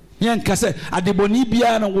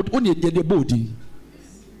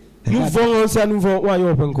 Nous voulons ça, nous voulons voir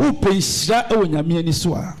yon penko. Ou pensha e wonyame ani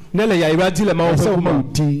so a. Nele ya iradi le ma o penko ma.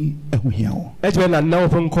 Din e ho hia wo. Ejbe na na o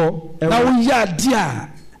penko. Na wo ya dia.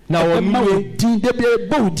 Na wo nwe din de be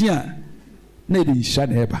bo dia. Na de hia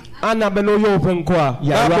na eba. Ana be no yon penko a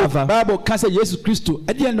ya rava. Bible can say Jesus Christ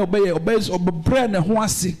e dia na obebre na ho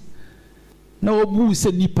ase. Na obu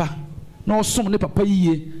se nipa. Na osom ne papa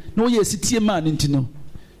yiye. Na o ye sitie ma ne ntino.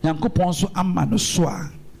 Yankopon so ama no so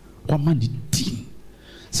a. Kwa ma ni din.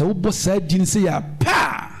 So we both said, "Didn't say ya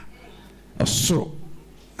pa." So,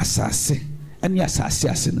 asase, any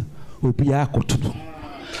asase, will be a kotuno.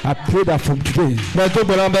 I pray that from today. But to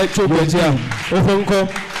Bolamba Chobodia, Openko,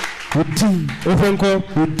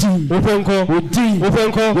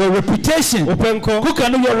 your reputation, Openko, who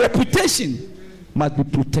can know your reputation must be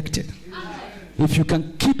protected. If you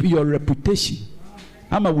can keep your reputation,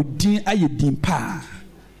 I'm a woodin, I dim pa.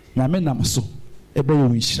 Yamenam so, a boy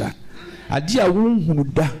wishra. Adia won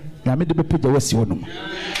da na me de be page wasi wonom.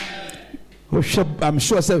 I'm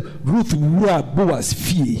sure say Ruth wura Boaz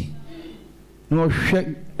fie. No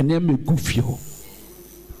hwe ene me gufio.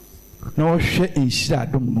 No hwe enhira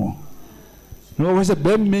dom no. No we say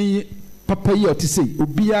be me papa yi oti say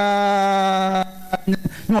obia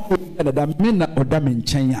no da me na oda me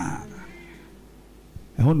nchen a.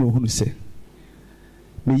 E ho no hu say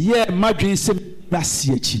me ye madwen se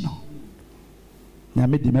basi achi no. Na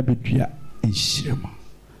me de me bedua enhirema.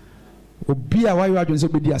 Obia wa yo adwen se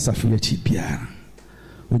bedi asafu achi bia.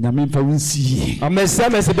 Onyame mfa wonsi. Amesa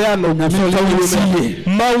be ya no Onyame mfa wonsi.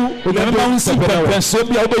 Mawu Onyame mfa wonsi pe so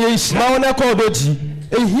bia oboye enhira. Mawu na ko doji.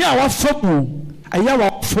 Ehia wa famu. Aya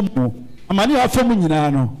wa famu. Amani wa famu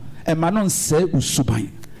nyina no. E ma no nse usuban.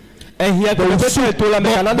 Ehia ko be to la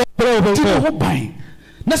me kana do pro ho ban.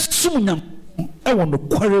 Na sumunyam e wo no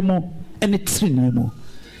kware mo ene trine mo.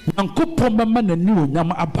 Nyankopon bema nani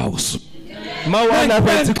onyam abawo Mawa na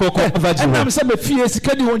venti koko vaji. I'm say me fie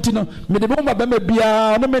sika di wonti no me de bomba be me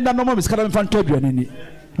bia no me na no me sika me fan to aduane ni.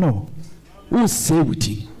 No. Who say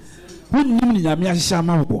wuti. Who nim ni nyame ahihya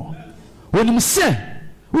ma wo. Wonim se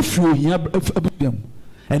wo fi ohia abuam.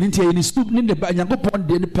 And nti e ni stu ni de Nyankopon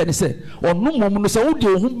de ni pene se ono mom no se wo de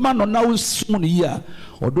ohun ma no na wo sum no yi a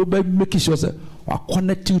odo be make sure se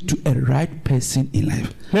connect you to a right person in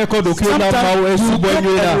life. Sometimes you get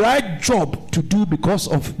a right job to do because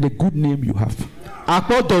of the good name you have. You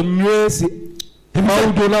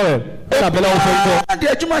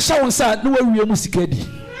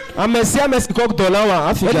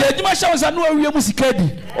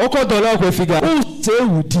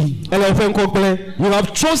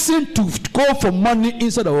have chosen to go for money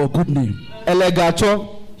instead of a good name.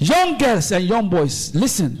 Young girls and young boys,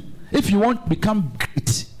 listen. If you want to become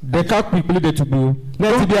great, don't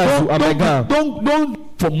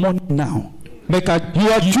for money now. You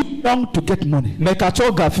are too young to get money. You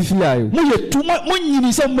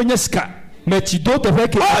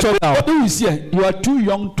are too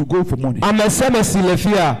young to go for money.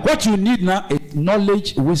 What you need now is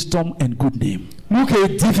knowledge, wisdom, and good name. What do you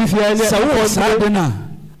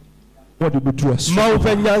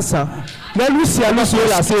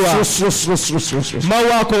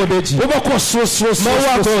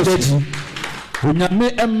do?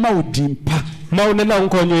 onyame emma odimpa ma wo ne na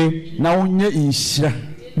nkonwe na wonye inhyira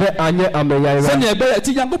be anye ameyaiwa sɛ ne ebe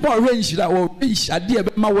ti Nyankopɔn hwɛ inhyira wo ade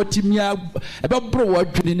ebe ma wotimia ebe bro wo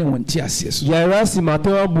adwene ne wonte ase so yaiwa si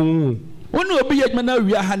mato abu wonu obi yɛ adwuma na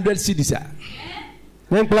wia 100 cedis a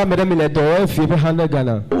Nempla madame le do fi be 100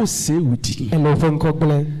 Ghana o se wudi elo fon ko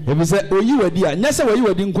gle ebi sɛ oyi wadi a nyɛ sɛ oyi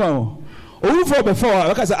wadi nko a owu fo be fo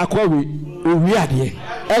a ka sɛ akwa we owi ade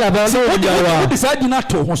ela ba no nyawa decide na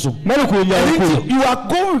to ho so mele ko nyawa you are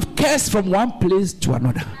going with curse from one place to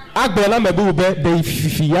another agbola mebu be de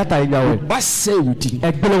fifi yata nyawe what say wudi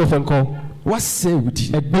egbele fon ko what say wudi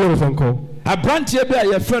egbele fon ko abrantie bi a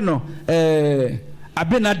ye fe no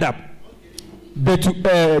Abinadab betu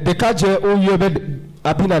de kaje o ye be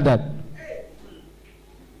Abinadab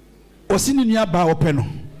osini nua ba ope no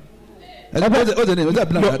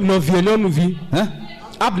no vie no vi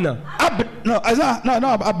Abner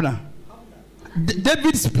Abner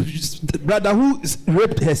David's brother who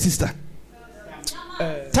raped her sister.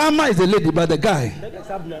 Tamar is the lady, but the guy.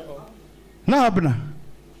 No, Abner.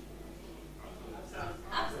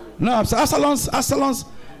 No, Absalom's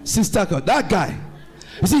sister. That guy.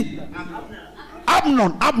 You see,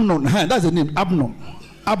 Amnon. That's the name. Amnon.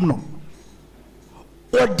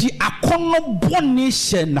 Or the akono boni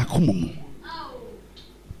she nakumu.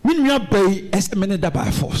 Minua bay esemeneda by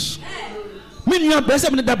force. Minua bay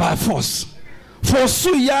esemeneda by force. For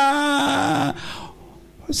so ya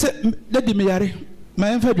say let me yare. My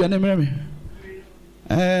enfa duane me.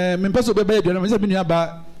 Me peso be bay duane me say minua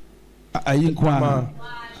ba ayin kwa.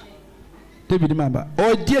 David mamba.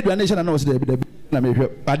 O die duane she na no say David na me hwe.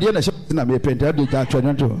 Ade na she na me pent ade ja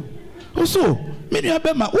twonyo to. So minua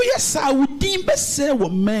be ma wo yesa wudin be se wo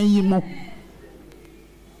man yi mo.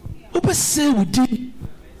 Wo be se wudin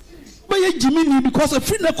Jimmy because of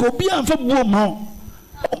free na ko bi am fa buo mo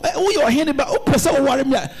we your hand ba o pesa o ware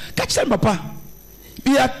me catch them papa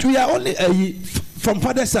we are only from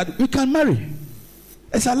father's side we can marry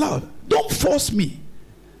it's allowed don't force me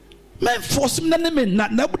man force me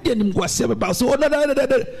na budi anim gwase ba so o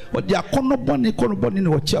de akono boni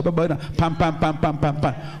no chi ababa na pam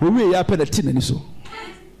we ya pe na tin ani so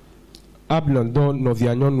Ablon don no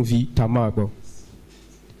via non vi tamago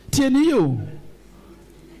tieni yo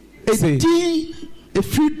a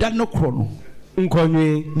free dano chrono.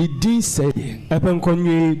 Ni din said that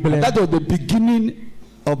was the beginning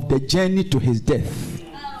of the journey to his death.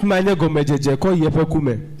 He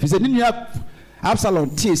said,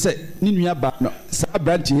 Absalom T said, Ninia Bano,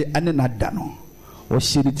 Sabranti, and an Adano. Or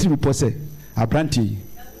she the 3 people say, Abranti,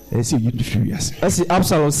 I see you furious. I see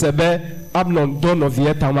Absalom Sebe, Abnon Don of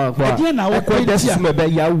Vietnam. A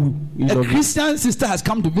Christian sister has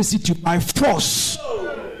come to visit you by force.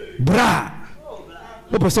 Bra.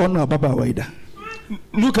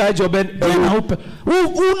 Look at your bed.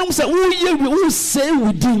 Who say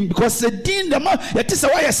within because the dean the man that is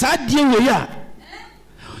why I said dear we are.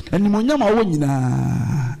 And Monyama won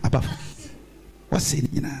above. What's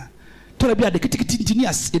saying? Told me the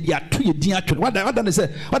kitinias they are 2 years. What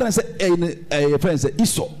I say a friend said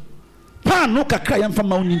Iso. Pan no kakra yam from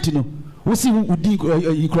Mountino. We see who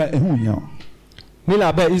you cry who you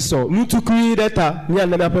Nila be Iso. Nutukui data.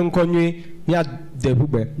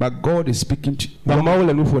 But God is speaking to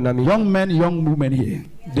young men, young women here.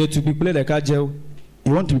 They to be played like a jail.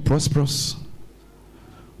 You want to be prosperous.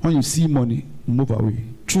 When you see money, move away.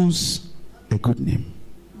 Choose a good name.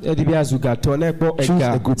 Choose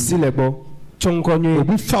a good syllable.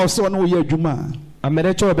 We found someone who Juma. I'm a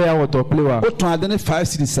lecturer by our top player. What to identify 5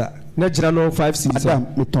 cities? Nejrano 5 cities. Madam,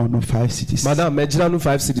 Meton 5 cities. Madam, Mejrano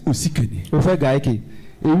 5 cities. Usikeni. Ufe gaiki.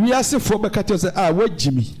 We are for Bacatios. What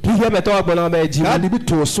Jimmy? He hear me talk about Jimmy. I need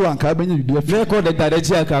to so and Cabin. You record the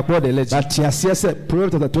direction I can put the legend. Yes,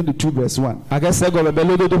 Proverbs 22 verse 1. I guess I got a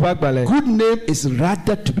below the back ballet. Good name is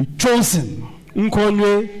rather to be chosen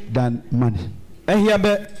than money. I hear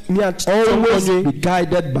me always be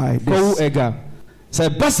guided by this. So,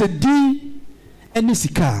 Bassadi and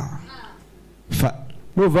Nisika.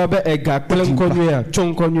 No vabe ega klenkonwe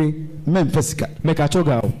chonkonwe mem fesika meka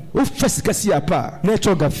choga o fesika si apa na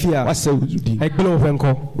choga fia wase ududi egbelo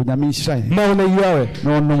venko udami shine ma ona yiawe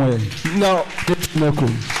no no no nako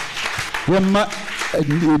yema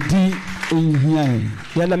edi ehia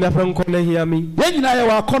ya na me afenko na hia mi ye nyina ya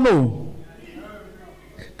wa kono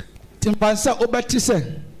timpansa obati se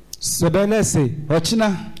sebenese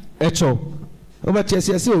ochina echo Obati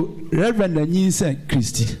esi Reverend Anyinse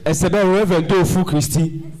Christy. Esebe Reverend Tofu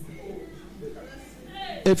Christy.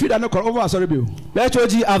 If you don't know over sorry bill. Let you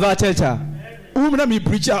ji ava churcha. Umna mi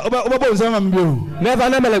preacher oba nsema mbio.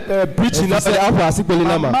 Never preaching na afa asipele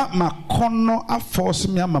na ma. Ma kono a force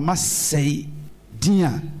me mama say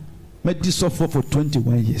dia medi suffer for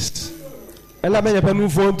 21 years. Ela me yepe nu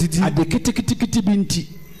fo ntiti. Ade kitikiti binti.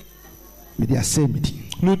 Me dia say me di.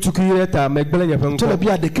 Nu tukire ta me gbele yepe nko. Tola bi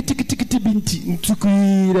ade kitikiti binti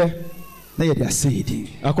Tukire. na ye dia say di.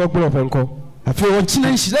 Akọgbọ yepe nko. Afi won china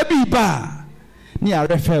nhira bi ba. Ni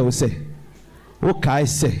arefa o say. O kai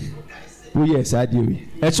say. O yes ade wi.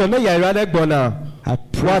 Echo me ya ira de gbona. I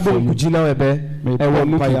pray Wa for bo you. kujina webe. Me Ewo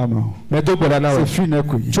nu pa ya ma. Me do gbona na Se we. free na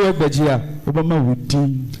ko yi. Cho egbeji a. Obama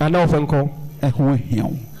wudi Ana ofe nko. ehun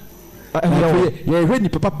hian. Ye hwe ni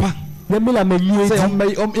papa. Ne mi la me nyu Say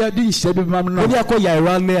eti. ya di nhira bi ma no. Oni akọ ya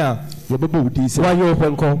ira ne a. Ye bebe wudi say. Wa yo ofe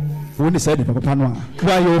nko. Woni say ni papa no a.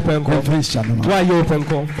 Wa yo ofe nko. Friends channel. Wa yo ofe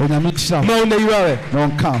nko. Onyame tira. Ma una ira we. No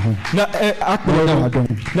nka ho. Na akpọ Na no. wadon.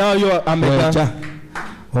 Na yo amega. Oja.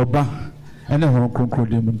 Oba. Ene ho konkro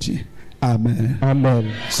de mu nti. Amen.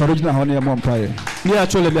 Amen. Sorry na ho ne mo mpae. Ni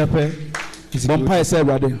achole me pe. Mo mpae say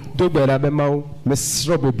Awurade. Do gbera be ma wo. Me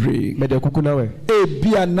sro bebre. Me de kuku na we.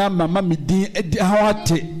 Ebia na mama me din ho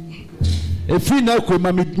ate. Efi na ko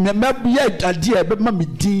ma me ya ade e be ma me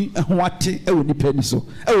din ho ate e wo nipa ni so.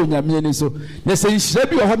 E wo nyame ni so. Na se nhira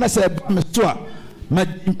bi ho na se me so a ma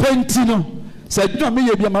mpenti no. Se duna me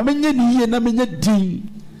ye bia ma me nye ni ye na me nye din.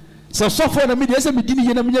 So for na me dey say me di ni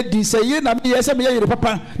ye na me din say ye na me ye say me ye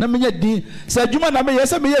papa na me din say adwuma na me ye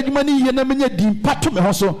say me ye adwuma ni ye na me din pato me ho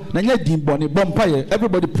so na nya din boni bompa ye.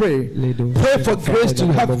 Everybody pray for grace to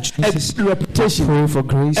have a good reputation. Pray for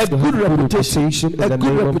grace a to good have reputation in the good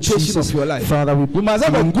name reputation of of your life. Father, we you must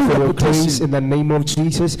have a good for your reputation grace in the name of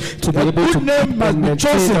Jesus to be A able good to name must be maintain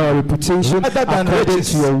chosen our reputation rather than according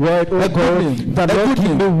riches. to your word, A oh good God. name. That A Lord, good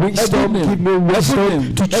give me name. wisdom, A good give me name. A wisdom good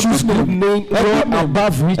name. to A choose good good name. name, A Lord, good name.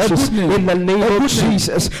 above A riches good name. in the name A of good name.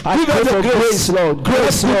 Jesus. I Give pray us for the grace. grace, Lord,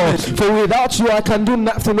 grace, Lord. For without you, I can do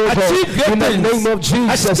nothing, oh Achieve God. great In the things. name of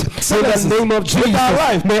Jesus, in the name of With our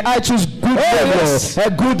life. Jesus, may I choose good name, yes. Lord,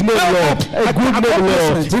 a good name, Lord, a good name,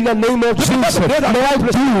 Lord. In the name of Jesus, may I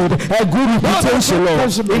build a good reputation,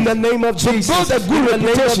 Lord. In the name of Jesus, Build a good in the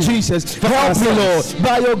name of reputation Jesus, for help me, Lord, ourselves.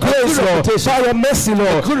 by your grace, good Lord, reputation. by your mercy,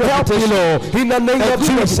 Lord, good help me, reputation. Lord. In the name A of good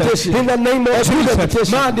Jesus, reputation. in the name of A good Jesus,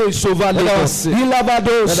 reputation. Mande Sovale, Let us sing.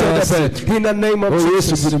 Ilabado Let us Shedepe. In the name of Oh yes,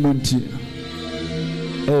 Jesus, good name.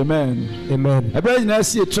 Amen. amen. Ebere nyina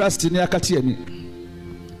see trust ni akate ani.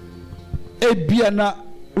 Ebia na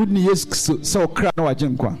uni Yesu so okra na waje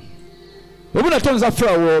nkwa. Obi na tonza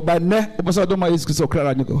fra wo ba ne oboso do ma Yesu so okra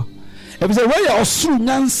na nyiko. Ebi say we ya osuru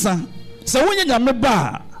nyansa. Se wonye nyame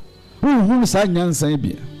ba. Hu sa nyansa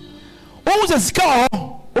ebia. Wo se sika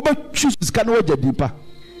ho, obetwu sika na waje dipa.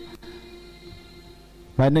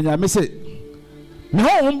 Ba ne nyame se me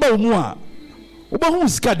ho mba mu a obehu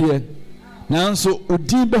sika de nanso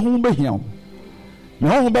odin behu behia me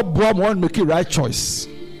ho be boa mo make right choice.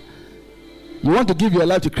 You want to give your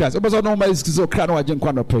life to Christ. Obeso no my so kra na waje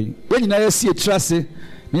nkwa no pay. Ye nyina ya sie trase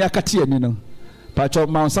na yakate ani no. Pa cho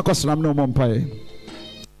ma onsa kosram na mo mpae.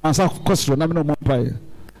 Ansa kosro na me no mo mpae.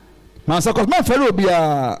 Ma onsa kos ma fere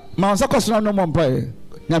obia ma onsa kosram na mo mpae.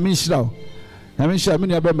 Nyame nhyira. Nyame nhyira me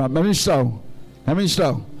ne be ma. Nyame nhyira. Nyame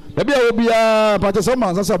nhyira. Baby obia pa cho so ma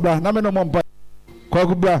onsa so bra na me no mo mpae. Kwa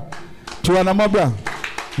ku bra. Tuana mo bra.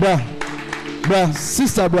 Bra,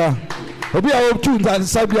 sister bra. Obi a otu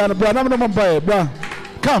ntansa bia no bra na me no mpae bra.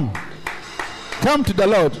 Come to the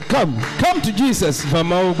Lord. Come to Jesus.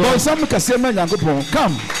 Go some kase ma Nyankopon.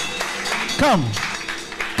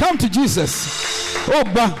 Come to Jesus. Oh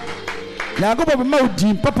ba. Nyankopon be ma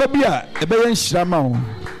odi papa bia e be yen hira ma wo.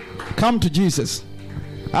 Come to Jesus.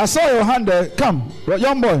 I saw your hand there. Come,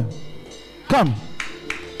 young boy. Come.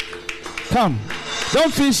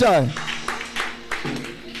 Don't feel shy.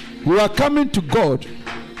 You are coming to God.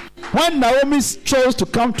 When Naomi chose to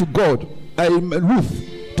come to God,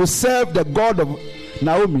 Ruth, to serve the God of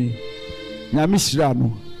Naomi, Nyame hyira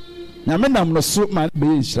no. Nyame nam no so man be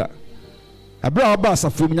hyira. Abra oba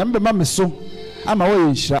asafo mu Nyame be ma me so ama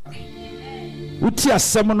wo hyira. Uti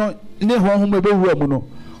asem no ne honhom e be wu amu no,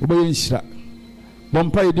 obe hyira.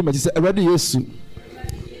 Bompa yedi ma se Awurade Yesu.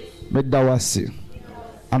 Me dawase.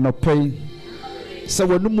 Anopai se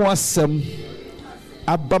wonumu asem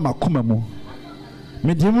aba makoma mu.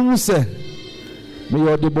 Me di mu se me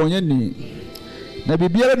yode bonye ni. Na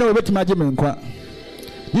bibiara na obetima age me nkwa.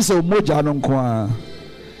 Di se omoja no nkwa.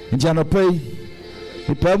 Nti anopai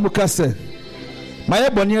ipa mu kase. Maye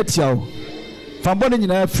boni atiawo. Fa boni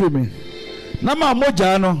nyina afiri me. Na ma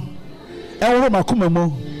moja no enwo makoma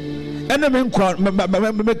mu. Ene me nkwa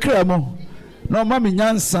me kra mu. Na ma me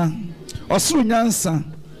nyansa. Osuru nyansa.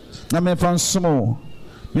 Na me fa nsomo.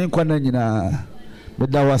 Me nkwa na nyina. Me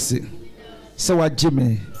dawase. Se wagye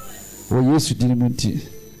me. O Yesu din mu nti.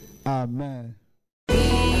 Amen.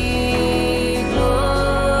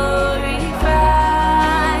 Glory.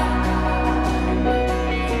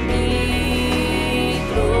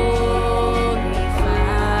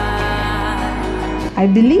 I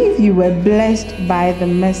believe you were blessed by the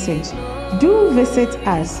message. Do visit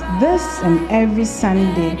us this and every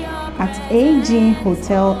Sunday at AG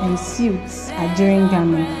Hotel and Suites at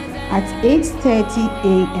Jeringano at 8:30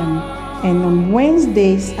 a.m. and on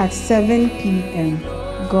Wednesdays at 7 p.m.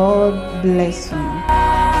 God bless you.